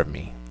better of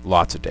me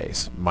lots of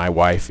days. My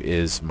wife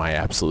is my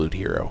absolute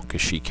hero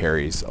because she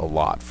carries a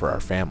lot for our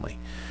family.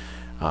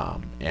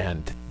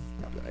 And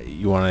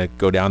you want to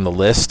go down the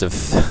list of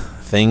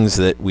things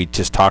that we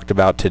just talked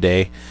about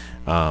today,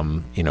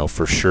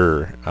 for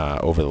sure,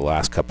 over the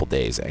last couple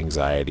days: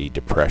 anxiety,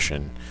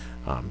 depression,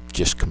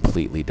 just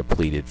completely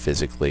depleted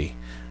physically,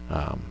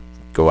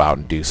 go out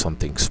and do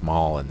something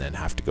small and then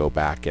have to go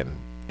back and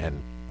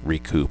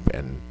recoup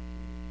and,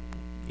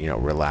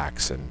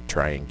 relax and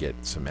try and get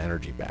some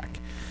energy back.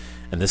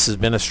 And this has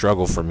been a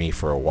struggle for me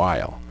for a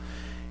while.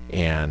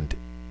 And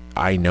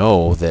I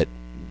know that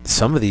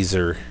some of these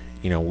are,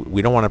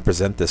 we don't want to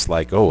present this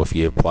like, oh, if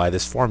you apply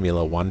this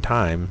formula one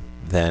time,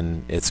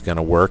 then it's going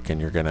to work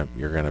and you're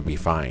going to be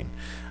fine.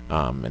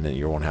 and then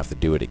you won't have to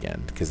do it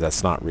again, because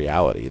that's not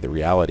reality. The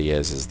reality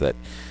is that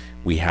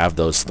we have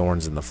those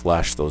thorns in the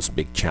flesh, those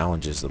big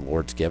challenges the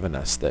Lord's given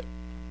us that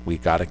we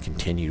got to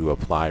continue to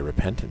apply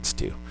repentance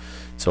to.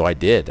 So I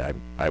did.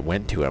 I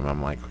went to him.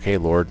 I'm like, okay,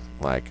 Lord,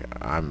 like,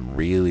 I'm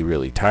really,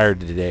 really tired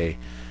today.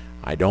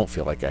 I don't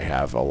feel like I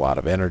have a lot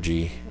of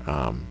energy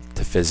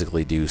to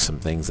physically do some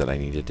things that I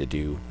needed to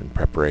do in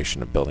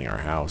preparation of building our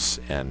house.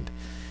 And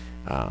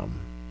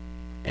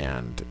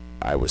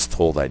I was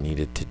told I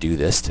needed to do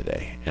this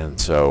today.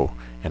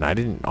 And I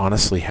didn't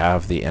honestly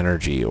have the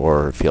energy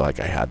or feel like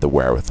I had the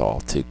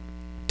wherewithal to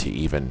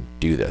even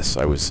do this.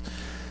 I was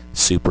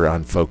super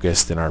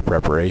unfocused in our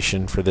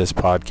preparation for this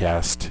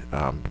podcast,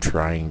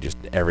 trying just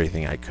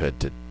everything I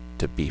could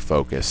to be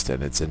focused.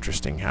 And it's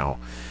interesting how,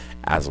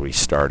 as we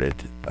started,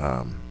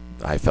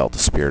 I felt the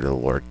Spirit of the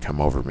Lord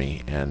come over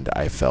me, and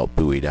I felt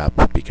buoyed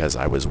up because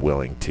I was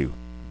willing to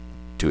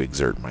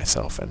exert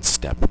myself and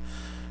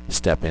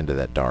step into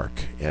that dark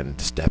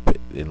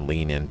and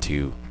lean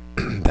into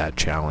that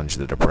challenge,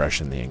 the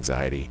depression, the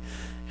anxiety,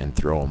 and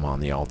throw them on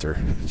the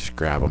altar. Just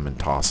grab them and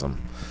toss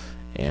them,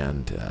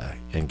 and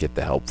get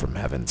the help from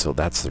heaven. So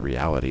that's the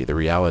reality. The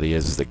reality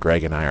is that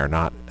Greg and I are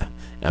not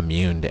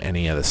immune to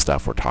any of the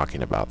stuff we're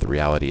talking about. The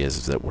reality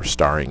is that we're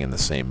starring in the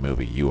same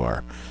movie you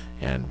are,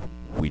 and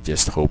we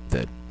just hope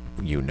that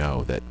you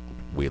know that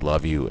we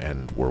love you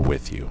and we're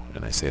with you.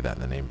 And I say that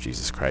in the name of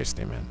Jesus Christ.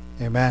 Amen.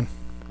 Amen.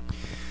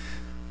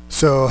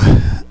 So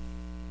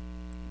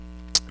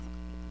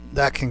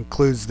that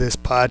concludes this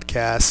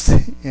podcast.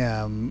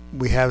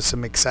 We have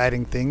some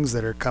exciting things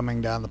that are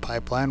coming down the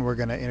pipeline. We're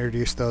going to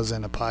introduce those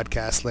in a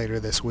podcast later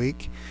this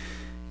week.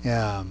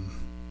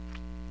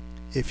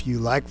 If you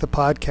like the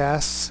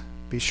podcasts,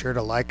 be sure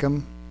to like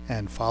them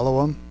and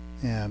follow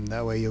them.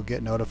 That way you'll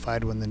get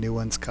notified when the new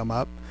ones come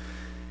up.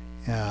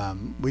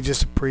 We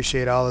just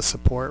appreciate all the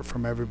support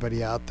from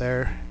everybody out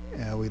there.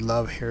 We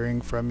love hearing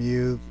from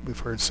you. We've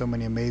heard so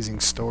many amazing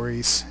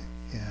stories.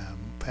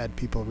 We've had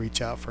people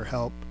reach out for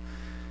help.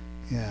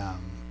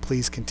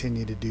 Please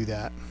continue to do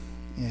that.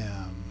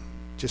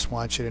 Just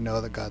want you to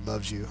know that God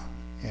loves you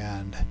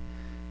and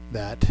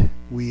that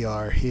we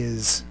are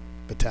His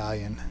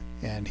battalion,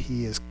 and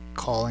He is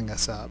calling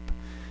us up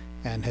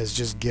and has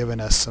just given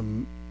us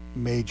some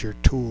major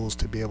tools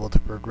to be able to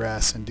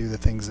progress and do the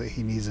things that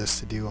He needs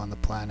us to do on the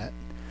planet.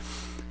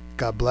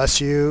 God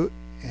bless you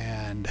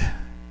and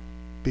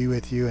be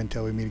with you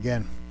until we meet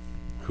again.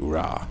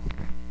 Hoorah.